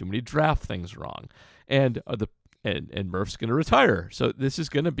lately. There's too many draft things wrong, and Murph's going to retire, so this is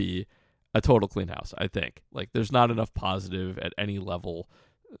going to be a total clean house. I think like there's not enough positive at any level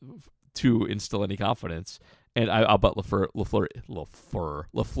to instill any confidence. And I'll bet LaFleur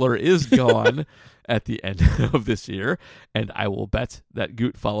is gone at the end of this year, and I will bet that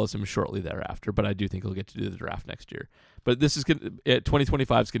Goot follows him shortly thereafter. But I do think he'll get to do the draft next year. But this is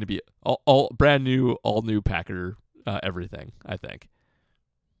 2025 is going to be all brand new, all new Packer everything. I think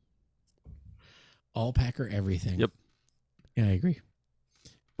all Packer everything. Yep. Yeah, I agree.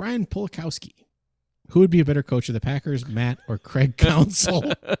 Brian Polakowski, who would be a better coach of the Packers, Matt or Craig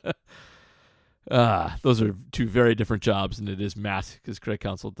Counsell? Those are two very different jobs, and it is Matt because Craig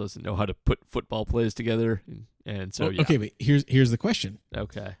Counsell doesn't know how to put football plays together, and so yeah. Okay, but here's the question.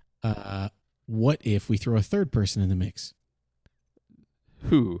 Okay, what if we throw a third person in the mix?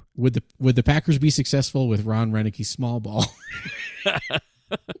 Who would the Packers be successful with Ron Renick's small ball?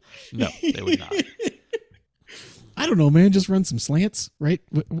 No, they would not. I don't know, man. Just run some slants, right?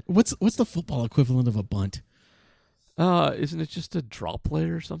 What's the football equivalent of a bunt? Isn't it just a draw play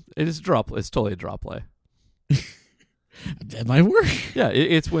or something? It is a draw play. It's totally a draw play. That might work. Yeah,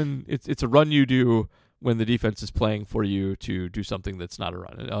 it's when it's a run you do when the defense is playing for you to do something that's not a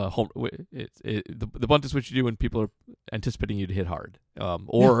run. The bunt is what you do when people are anticipating you to hit hard,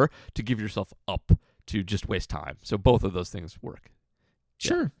 or to give yourself up to just waste time. So both of those things work.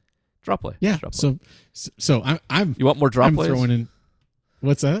 Sure. Yeah. Draw play. Yeah. Draw play. So I'm. You want more draw I'm plays? Throwing in.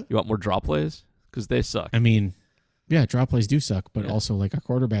 What's that? You want more draw plays? Because they suck. I mean, yeah, draw plays do suck, but also like our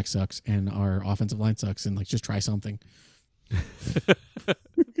quarterback sucks and our offensive line sucks, and like just try something.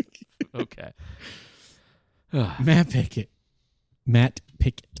 Okay. Matt Pickett.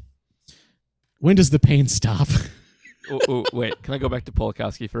 When does the pain stop? Wait, can I go back to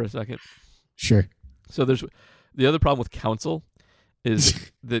Polakowski for a second? Sure. So there's the other problem with Counsell is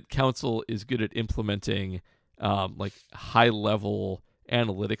that Counsell is good at implementing like high level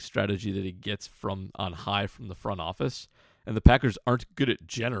analytics strategy that he gets from on high from the front office, and the Packers aren't good at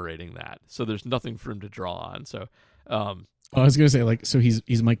generating that, so there's nothing for him to draw on. So I was gonna say, like, so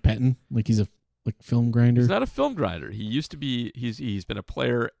he's Mike Patton, like he's a film grinder. He's not a film grinder. He used to be. He's been a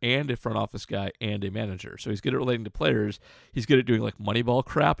player and a front office guy and a manager. So he's good at relating to players. He's good at doing like Moneyball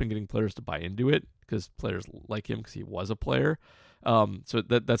crap and getting players to buy into it because players like him because he was a player. So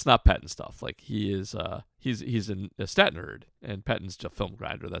that's not Patton stuff. Like he is. He's a stat nerd, and Patton's just a film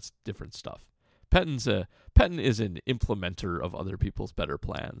grinder. That's different stuff. Patton is an implementer of other people's better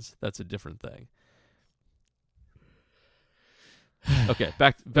plans. That's a different thing. Okay,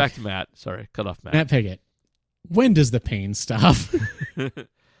 back to Matt. Sorry, cut off Matt. Matt Pickett. When does the pain stop?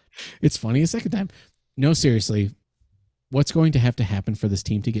 It's funny a second time. No, seriously. What's going to have to happen for this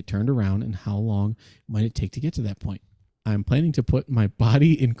team to get turned around, and how long might it take to get to that point? I'm planning to put my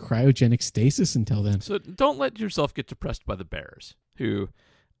body in cryogenic stasis until then. So don't let yourself get depressed by the Bears, who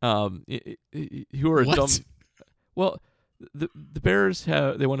are what? dumb. Well, the Bears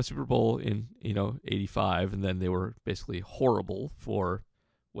they won a Super Bowl in 85, and then they were basically horrible for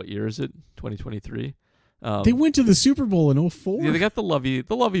what year is it? 2023. They went to the Super Bowl in 2004. Yeah, they got the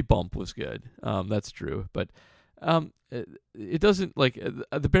Lovey bump was good. That's true, but It doesn't like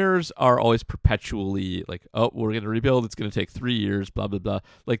the Bears are always perpetually like, oh, we're going to rebuild. It's going to take 3 years, blah, blah, blah.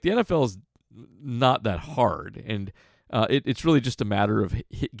 Like the NFL is not that hard. And it's really just a matter of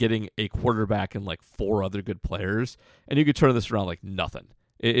getting a quarterback and like 4 other good players. And you could turn this around like nothing.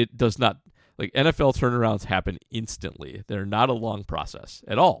 It does not, like NFL turnarounds happen instantly. They're not a long process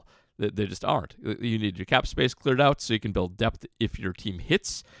at all. They just aren't. You need your cap space cleared out so you can build depth if your team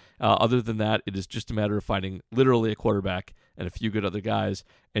hits. Other than that, it is just a matter of finding literally a quarterback and a few good other guys,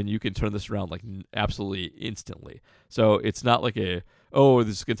 and you can turn this around like absolutely instantly. So it's not like this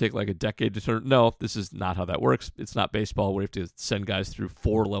is going to take like a decade to turn. No, this is not how that works. It's not baseball where you have to send guys through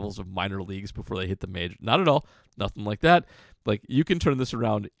 4 levels of minor leagues before they hit the major. Not at all. Nothing like that. Like you can turn this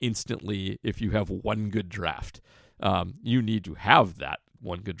around instantly if you have one good draft. You need to have that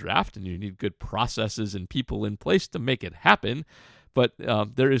one good draft, and you need good processes and people in place to make it happen. But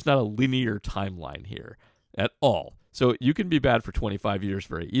there is not a linear timeline here at all. So you can be bad for 25 years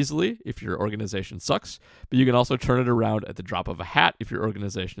very easily if your organization sucks, but you can also turn it around at the drop of a hat if your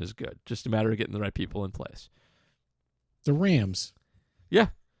organization is good. Just a matter of getting the right people in place. The Rams. Yeah.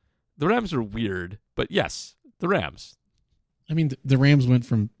 The Rams are weird, but yes, the Rams. I mean, the Rams went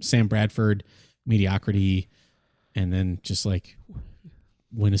from Sam Bradford, mediocrity, and then just like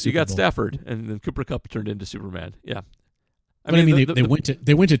win a Super Bowl. You got Stafford, and then Cooper Kupp turned into Superman. Yeah. I mean,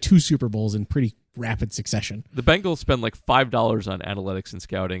 they went to 2 Super Bowls in pretty rapid succession. The Bengals spent like $5 on analytics and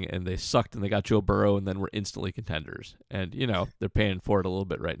scouting, and they sucked, and they got Joe Burrow, and then were instantly contenders. And, they're paying for it a little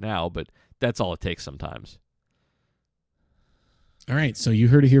bit right now, but that's all it takes sometimes. All right, so you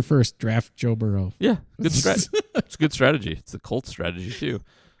heard it here first. Draft Joe Burrow. Yeah, good strategy. It's a good strategy. It's the Colts strategy, too.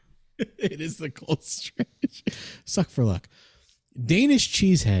 It is the Colts strategy. Suck for luck. Danish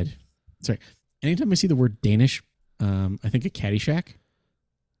cheesehead. Sorry. Anytime I see the word Danish, I think of Caddyshack.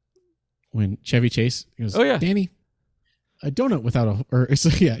 When Chevy Chase goes, "Oh yeah, Danny, a donut without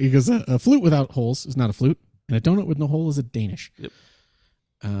he goes, a flute without holes is not a flute, and a donut with no hole is a Danish." Yep.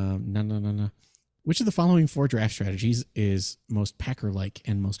 No. Which of the following 4 draft strategies is most Packer-like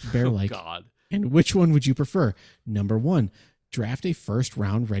and most Bear-like? Oh God. And which one would you prefer? Number 1, draft a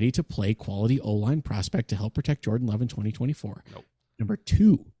first-round ready-to-play quality O-line prospect to help protect Jordan Love in 2024. Nope. Number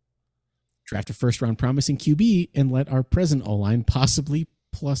 2, draft a first-round promising QB and let our present O-line, possibly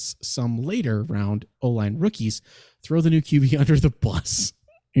plus some later round O-line rookies, throw the new QB under the bus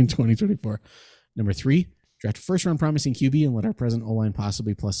in 2024. Number 3, draft a first-round promising QB and let our present O-line,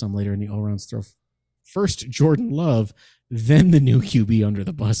 possibly plus some later in the O-rounds, throw first Jordan Love, then the new QB under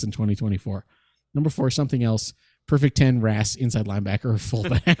the bus in 2024. Number 4, something else. Perfect 10 RAS inside linebacker or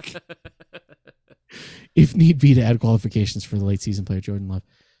fullback. If need be, to add qualifications for the late season player Jordan Love.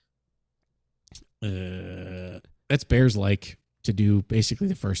 That's Bears like to do basically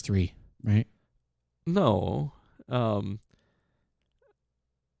the first 3, right? No.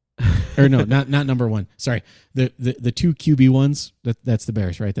 Or no, not number 1. Sorry. The 2 QB ones, that's the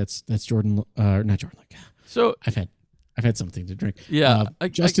Bears, right? That's Jordan, not Jordan. So I've had something to drink. Yeah.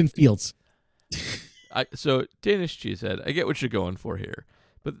 Justin Fields. So Danish cheesehead, I get what you're going for here,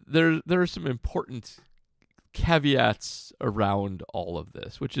 but there are some important caveats around all of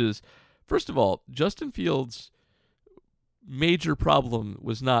this, which is, first of all, Justin Fields' major problem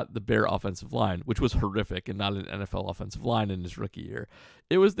was not the Bear offensive line, which was horrific and not an NFL offensive line in his rookie year.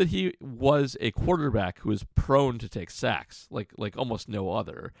 It was that he was a quarterback who was prone to take sacks, like almost no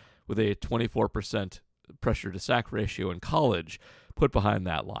other, with a 24% pressure to sack ratio in college put behind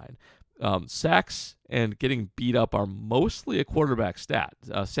that line. Sacks and getting beat up are mostly a quarterback stat.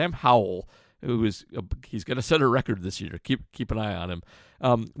 Sam Howell, he's going to set a record this year. Keep an eye on him.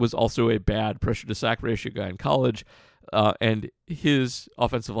 Was also a bad pressure to sack ratio guy in college. And his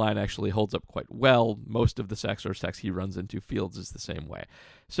offensive line actually holds up quite well. Most of the sacks or sacks he runs into, Fields is the same way.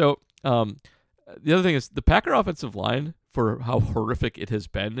 So the other thing is the Packer offensive line, for how horrific it has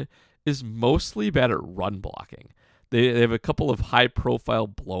been, is mostly bad at run blocking. They have a couple of high-profile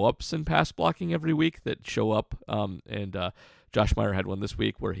blow-ups in pass blocking every week that show up, and Josh Meyer had one this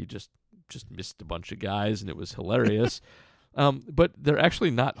week where he just missed a bunch of guys, and it was hilarious. But they're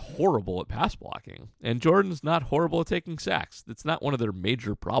actually not horrible at pass blocking, and Jordan's not horrible at taking sacks. That's not one of their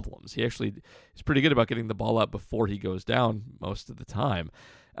major problems. He actually is pretty good about getting the ball out before he goes down most of the time,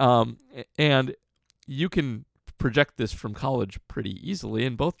 and you can project this from college pretty easily,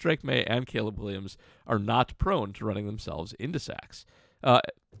 and both Drake May and Caleb Williams are not prone to running themselves into sacks.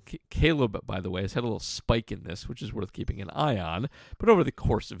 Caleb, by the way, has had a little spike in this, which is worth keeping an eye on, but over the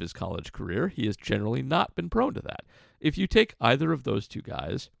course of his college career, he has generally not been prone to that. If you take either of those 2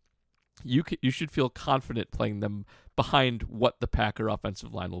 guys you should feel confident playing them behind what the Packer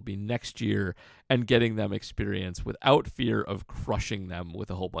offensive line will be next year and getting them experience without fear of crushing them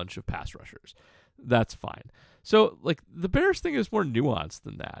with a whole bunch of pass rushers. That's fine. So, like, the Bears thing is more nuanced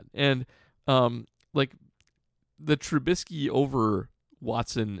than that. And, like, the Trubisky over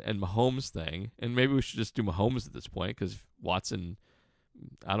Watson and Mahomes thing, and maybe we should just do Mahomes at this point because Watson,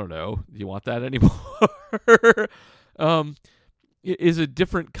 I don't know, do you want that anymore? Is a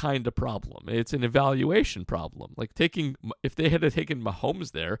different kind of problem. It's an evaluation problem. Like, if they had taken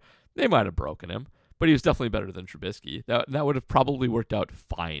Mahomes there, they might have broken him, but he was definitely better than Trubisky. That would have probably worked out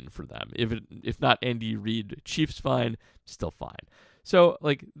fine for them. If not Andy Reid, Chiefs fine, still fine. So,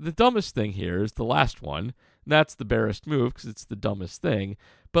 like, the dumbest thing here is the last one. And that's the Bearest move because it's the dumbest thing.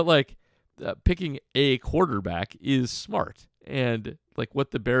 But, like, picking a quarterback is smart. And, like,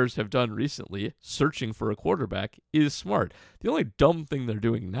 what the Bears have done recently, searching for a quarterback, is smart. The only dumb thing they're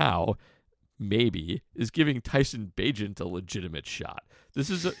doing now, maybe, is giving Tyson Bagent a legitimate shot.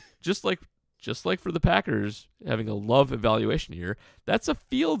 This is just like for the Packers having a Love evaluation year, that's a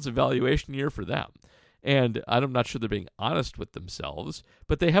Fields evaluation year for them. And I'm not sure they're being honest with themselves,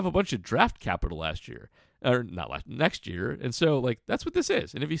 but they have a bunch of draft capital next year. And so, like, that's what this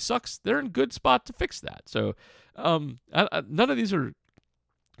is. And if he sucks, they're in a good spot to fix that. So none of these are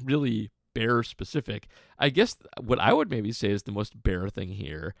really Bear specific. I guess what I would maybe say is the most Bear thing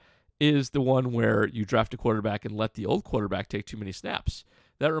here is the one where you draft a quarterback and let the old quarterback take too many snaps.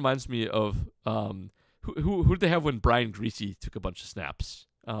 That reminds me of who did they have when Brian Griese took a bunch of snaps?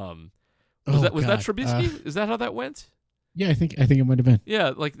 Was that Trubisky? Is that how that went? Yeah, I think it might have been.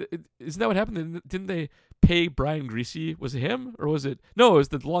 Yeah, like, isn't that what happened? Didn't they pay Brian Griese? Was it him or was it? No, it was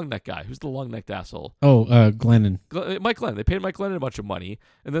the long neck guy. Who's the long necked asshole? Oh, Glennon. Mike Glennon. They paid Mike Glennon a bunch of money,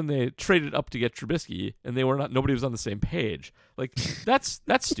 and then they traded up to get Trubisky, and nobody was on the same page. Like, that's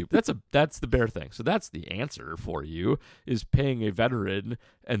stupid. That's the Bear thing. So that's the answer for you, is paying a veteran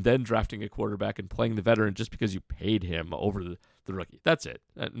and then drafting a quarterback and playing the veteran just because you paid him over the rookie. That's it.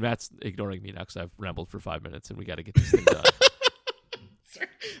 Matt's ignoring me now because I've rambled for 5 minutes and we got to get this thing done.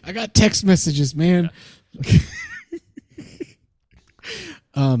 I got text messages, man. Yeah.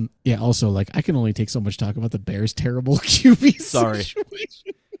 Yeah. Also, like, I can only take so much talk about the Bears' terrible QB Sorry.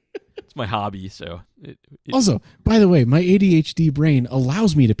 situation. It's my hobby, so. Also, by the way, my ADHD brain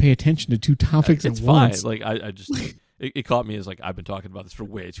allows me to pay attention to two topics at once. It's fine. Like, I just, it caught me as, like, I've been talking about this for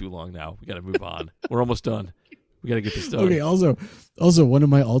way too long now. We got to move on. We're almost done. We got to get this done. Okay. Also, one of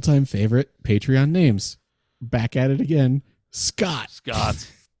my all-time favorite Patreon names. Back at it again. Scott.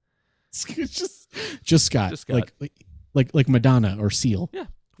 just Scott. Like Madonna or Seal. Yeah,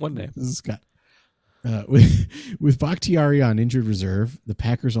 one name. This is Scott. With Bakhtiari on injured reserve, the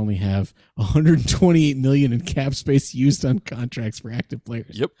Packers only have $128 million in cap space used on contracts for active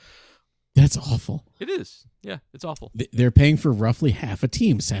players. Yep, that's awful. It is. Yeah, it's awful. They're paying for roughly half a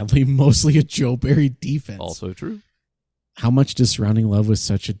team. Sadly, mostly a Joe Barry defense. Also true. How much does surrounding Love with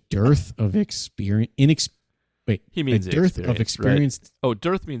such a dearth of experience? He means a dearth of experience. Right? Oh,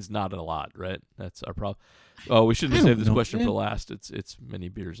 dearth means not a lot, right? That's our problem. Oh, we shouldn't have saved this question for last. It's many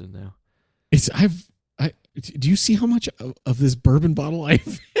beers in now. Do you see how much of this bourbon bottle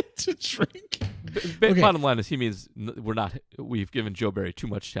I've had to drink? Bottom line is he means we've given Joe Barry too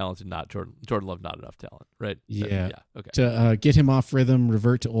much talent and not Jordan Love not enough talent, right? Yeah. Okay. To get him off rhythm,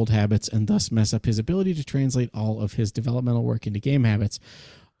 revert to old habits, and thus mess up his ability to translate all of his developmental work into game habits,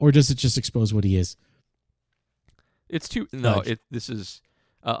 or does it just expose what he is? It's too no. This is.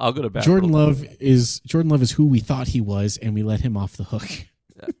 I'll go to bat. Jordan Love is who we thought he was, and we let him off the hook.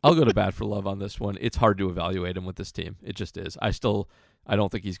 I'll go to bat for Love on this one. It's hard to evaluate him with this team. It just is. I don't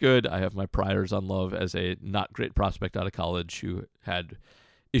think he's good. I have my priors on Love as a not great prospect out of college who had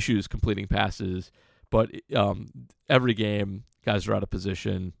issues completing passes. But every game, guys are out of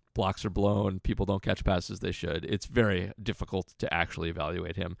position, blocks are blown, people don't catch passes they should. It's very difficult to actually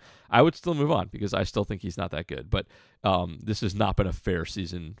evaluate him. I would still move on because I still think he's not that good. But this has not been a fair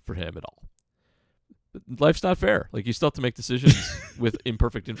season for him at all. Life's not fair. Like, you still have to make decisions with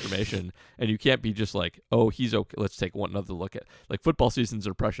imperfect information, and you can't be just like, oh, he's okay, let's take another look at. Like, football seasons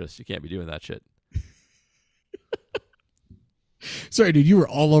are precious. You can't be doing that shit. Sorry, dude, you were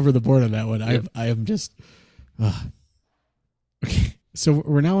all over the board on that one. Yep. I am just okay. So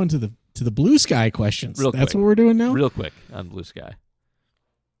we're now into the Blue Sky questions. That's what we're doing now. Real quick on Blue Sky.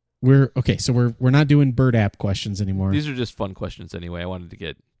 We're not doing Bird app questions anymore. These are just fun questions anyway. I wanted to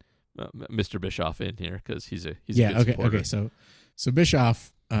get Mr. Bischoff in here because he's a good supporter. Okay. So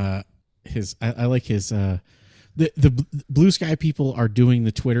Bischoff, I like his the Blue Sky people are doing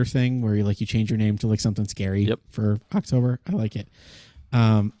the Twitter thing where you change your name to like something scary for October. I like it.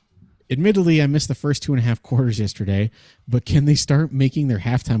 Admittedly, I missed the first 2.5 quarters yesterday, but can they start making their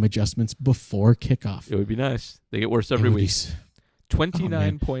halftime adjustments before kickoff? It would be nice. They get worse every It would be week. s-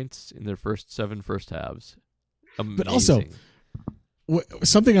 29 points in their first 7 first halves. Amazing. But also,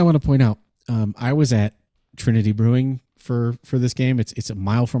 something I want to point out. I was at Trinity Brewing for this game. It's a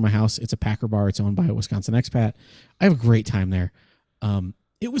mile from my house. It's a Packer bar. It's owned by a Wisconsin expat. I have a great time there.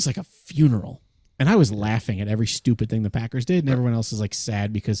 It was like a funeral. And I was laughing at every stupid thing the Packers did, and everyone else is like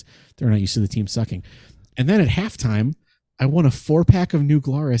sad because they're not used to the team sucking. And then at halftime, I won a 4-pack of New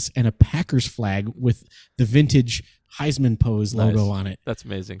Glarus and a Packers flag with the vintage Heisman pose logo Nice. on it. That's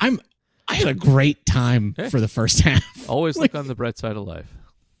amazing. I had a great time Hey. for the first half. Always look on the bright side of life.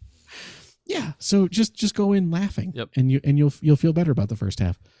 Yeah, so just go in laughing, Yep. and you'll feel better about the first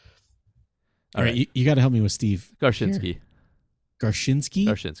half. All right, you got to help me with Steve Garshinsky. Garshinsky.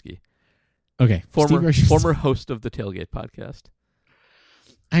 Garshinsky. Okay, Steve Former Garshinsky. former host of the Tailgate podcast.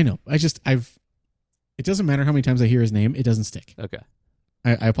 I know. It doesn't matter how many times I hear his name; it doesn't stick. Okay.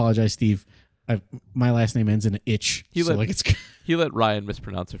 I apologize, Steve. My last name ends in an itch. He so let- it's He let Ryan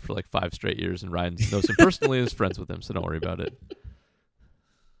mispronounce it for like 5 straight years, and Ryan knows him personally and is friends with him, so don't worry about it.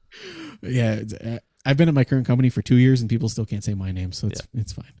 yeah. I've been at my current company for 2 years, and people still can't say my name, so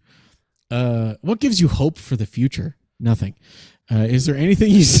it's fine. What gives you hope for the future? Nothing. Is there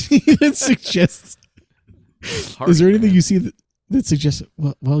anything you see that suggests? Is there anything you see that suggests?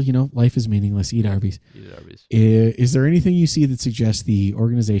 Well, life is meaningless. Eat Arby's. Eat at Arby's. Is there anything you see that suggests the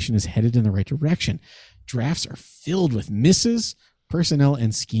organization is headed in the right direction? Drafts are filled with misses. Personnel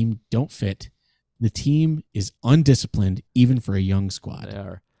and scheme don't fit. The team is undisciplined, even for a young squad. They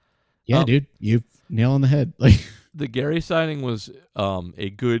are. Yeah, dude, you nail on the head. Like, The Gary signing was a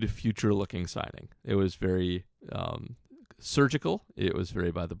good future-looking signing. It was very surgical. It was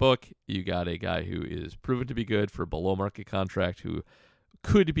very by the book. You got a guy who is proven to be good for a below-market contract who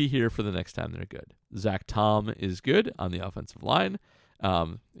could be here for the next time they're good. Zach Tom is good on the offensive line.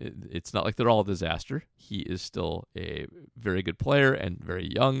 It's not like they're all a disaster. He is still a very good player and very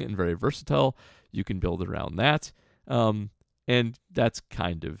young and very versatile. You can build around that. And that's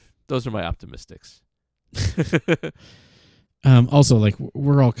those are my optimistics. also, like,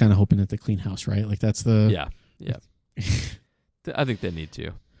 we're all kind of hoping at the clean house, right? Like, that's the Yeah. I think they need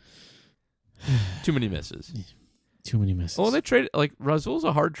to. Too many misses. too many misses. Well, they traded, like, Rasul's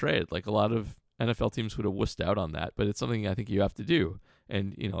a hard trade. Like, a lot of NFL teams would have wussed out on that, but it's something I think you have to do.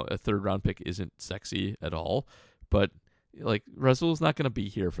 And, a 3rd-round pick isn't sexy at all, but, like, Rasul's not going to be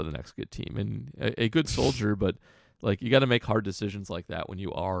here for the next good team. And a good soldier, but, like, you got to make hard decisions like that when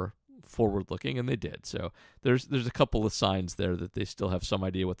you are forward-looking, and they did. So there's a couple of signs there that they still have some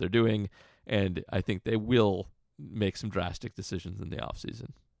idea what they're doing, and I think they will make some drastic decisions in the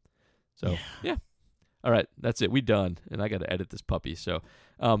offseason. So, yeah. All right, that's it. We done, and I got to edit this puppy. So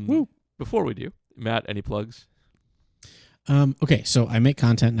before we do, Matt, any plugs? Okay, so I make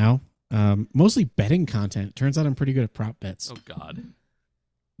content now, mostly betting content. Turns out I'm pretty good at prop bets. Oh, God.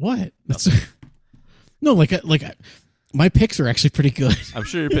 What? No, my picks are actually pretty good. I'm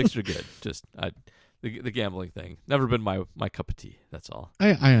sure your picks are good. Just the gambling thing. Never been my cup of tea. That's all.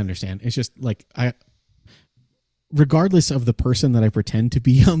 I understand. It's just like regardless of the person that I pretend to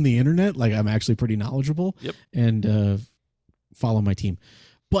be on the internet, like, I'm actually pretty knowledgeable. Yep. And follow my team.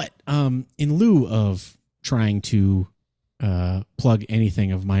 But in lieu of trying to plug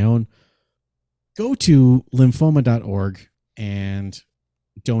anything of my own, go to lymphoma.org and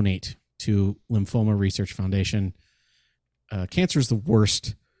donate to Lymphoma Research Foundation. Cancer is the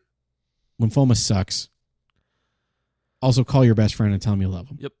worst. Lymphoma sucks. Also, call your best friend and tell him you love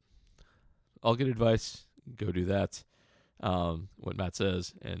him. Yep. All good advice. Go do that. What Matt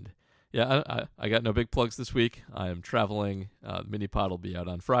says. And yeah, I got no big plugs this week. I am traveling. Mini pod will be out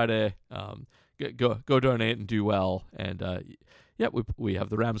on Friday. Go donate and do well. And we have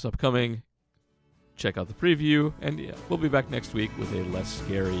the Rams upcoming. Check out the preview. And yeah, we'll be back next week with a less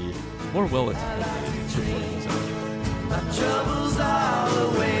scary, more well-attended supporting zone. My troubles all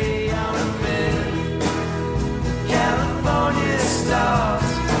the way out of bed. California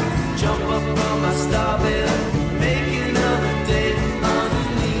stars jump up from my star bed, make another day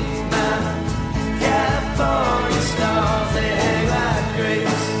underneath my California stars. They hang like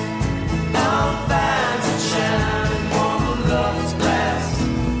grapes on vines that shine and warm love's glass,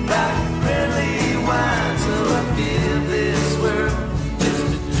 like friendly wine. So I give this world just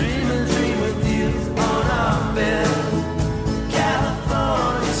a dream with you on our bed.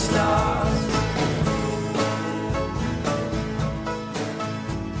 California stars.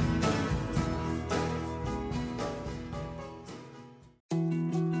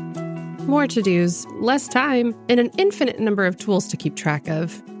 More to-dos, less time, and an infinite number of tools to keep track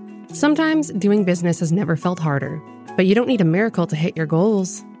of. Sometimes doing business has never felt harder, but you don't need a miracle to hit your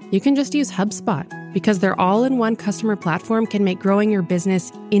goals. You can just use HubSpot, because their all-in-one customer platform can make growing your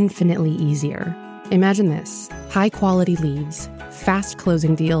business infinitely easier. Imagine this: high-quality leads, fast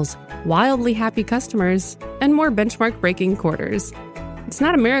closing deals, wildly happy customers, and more benchmark-breaking quarters. It's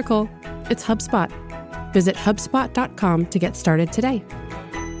not a miracle, it's HubSpot. Visit HubSpot.com to get started today.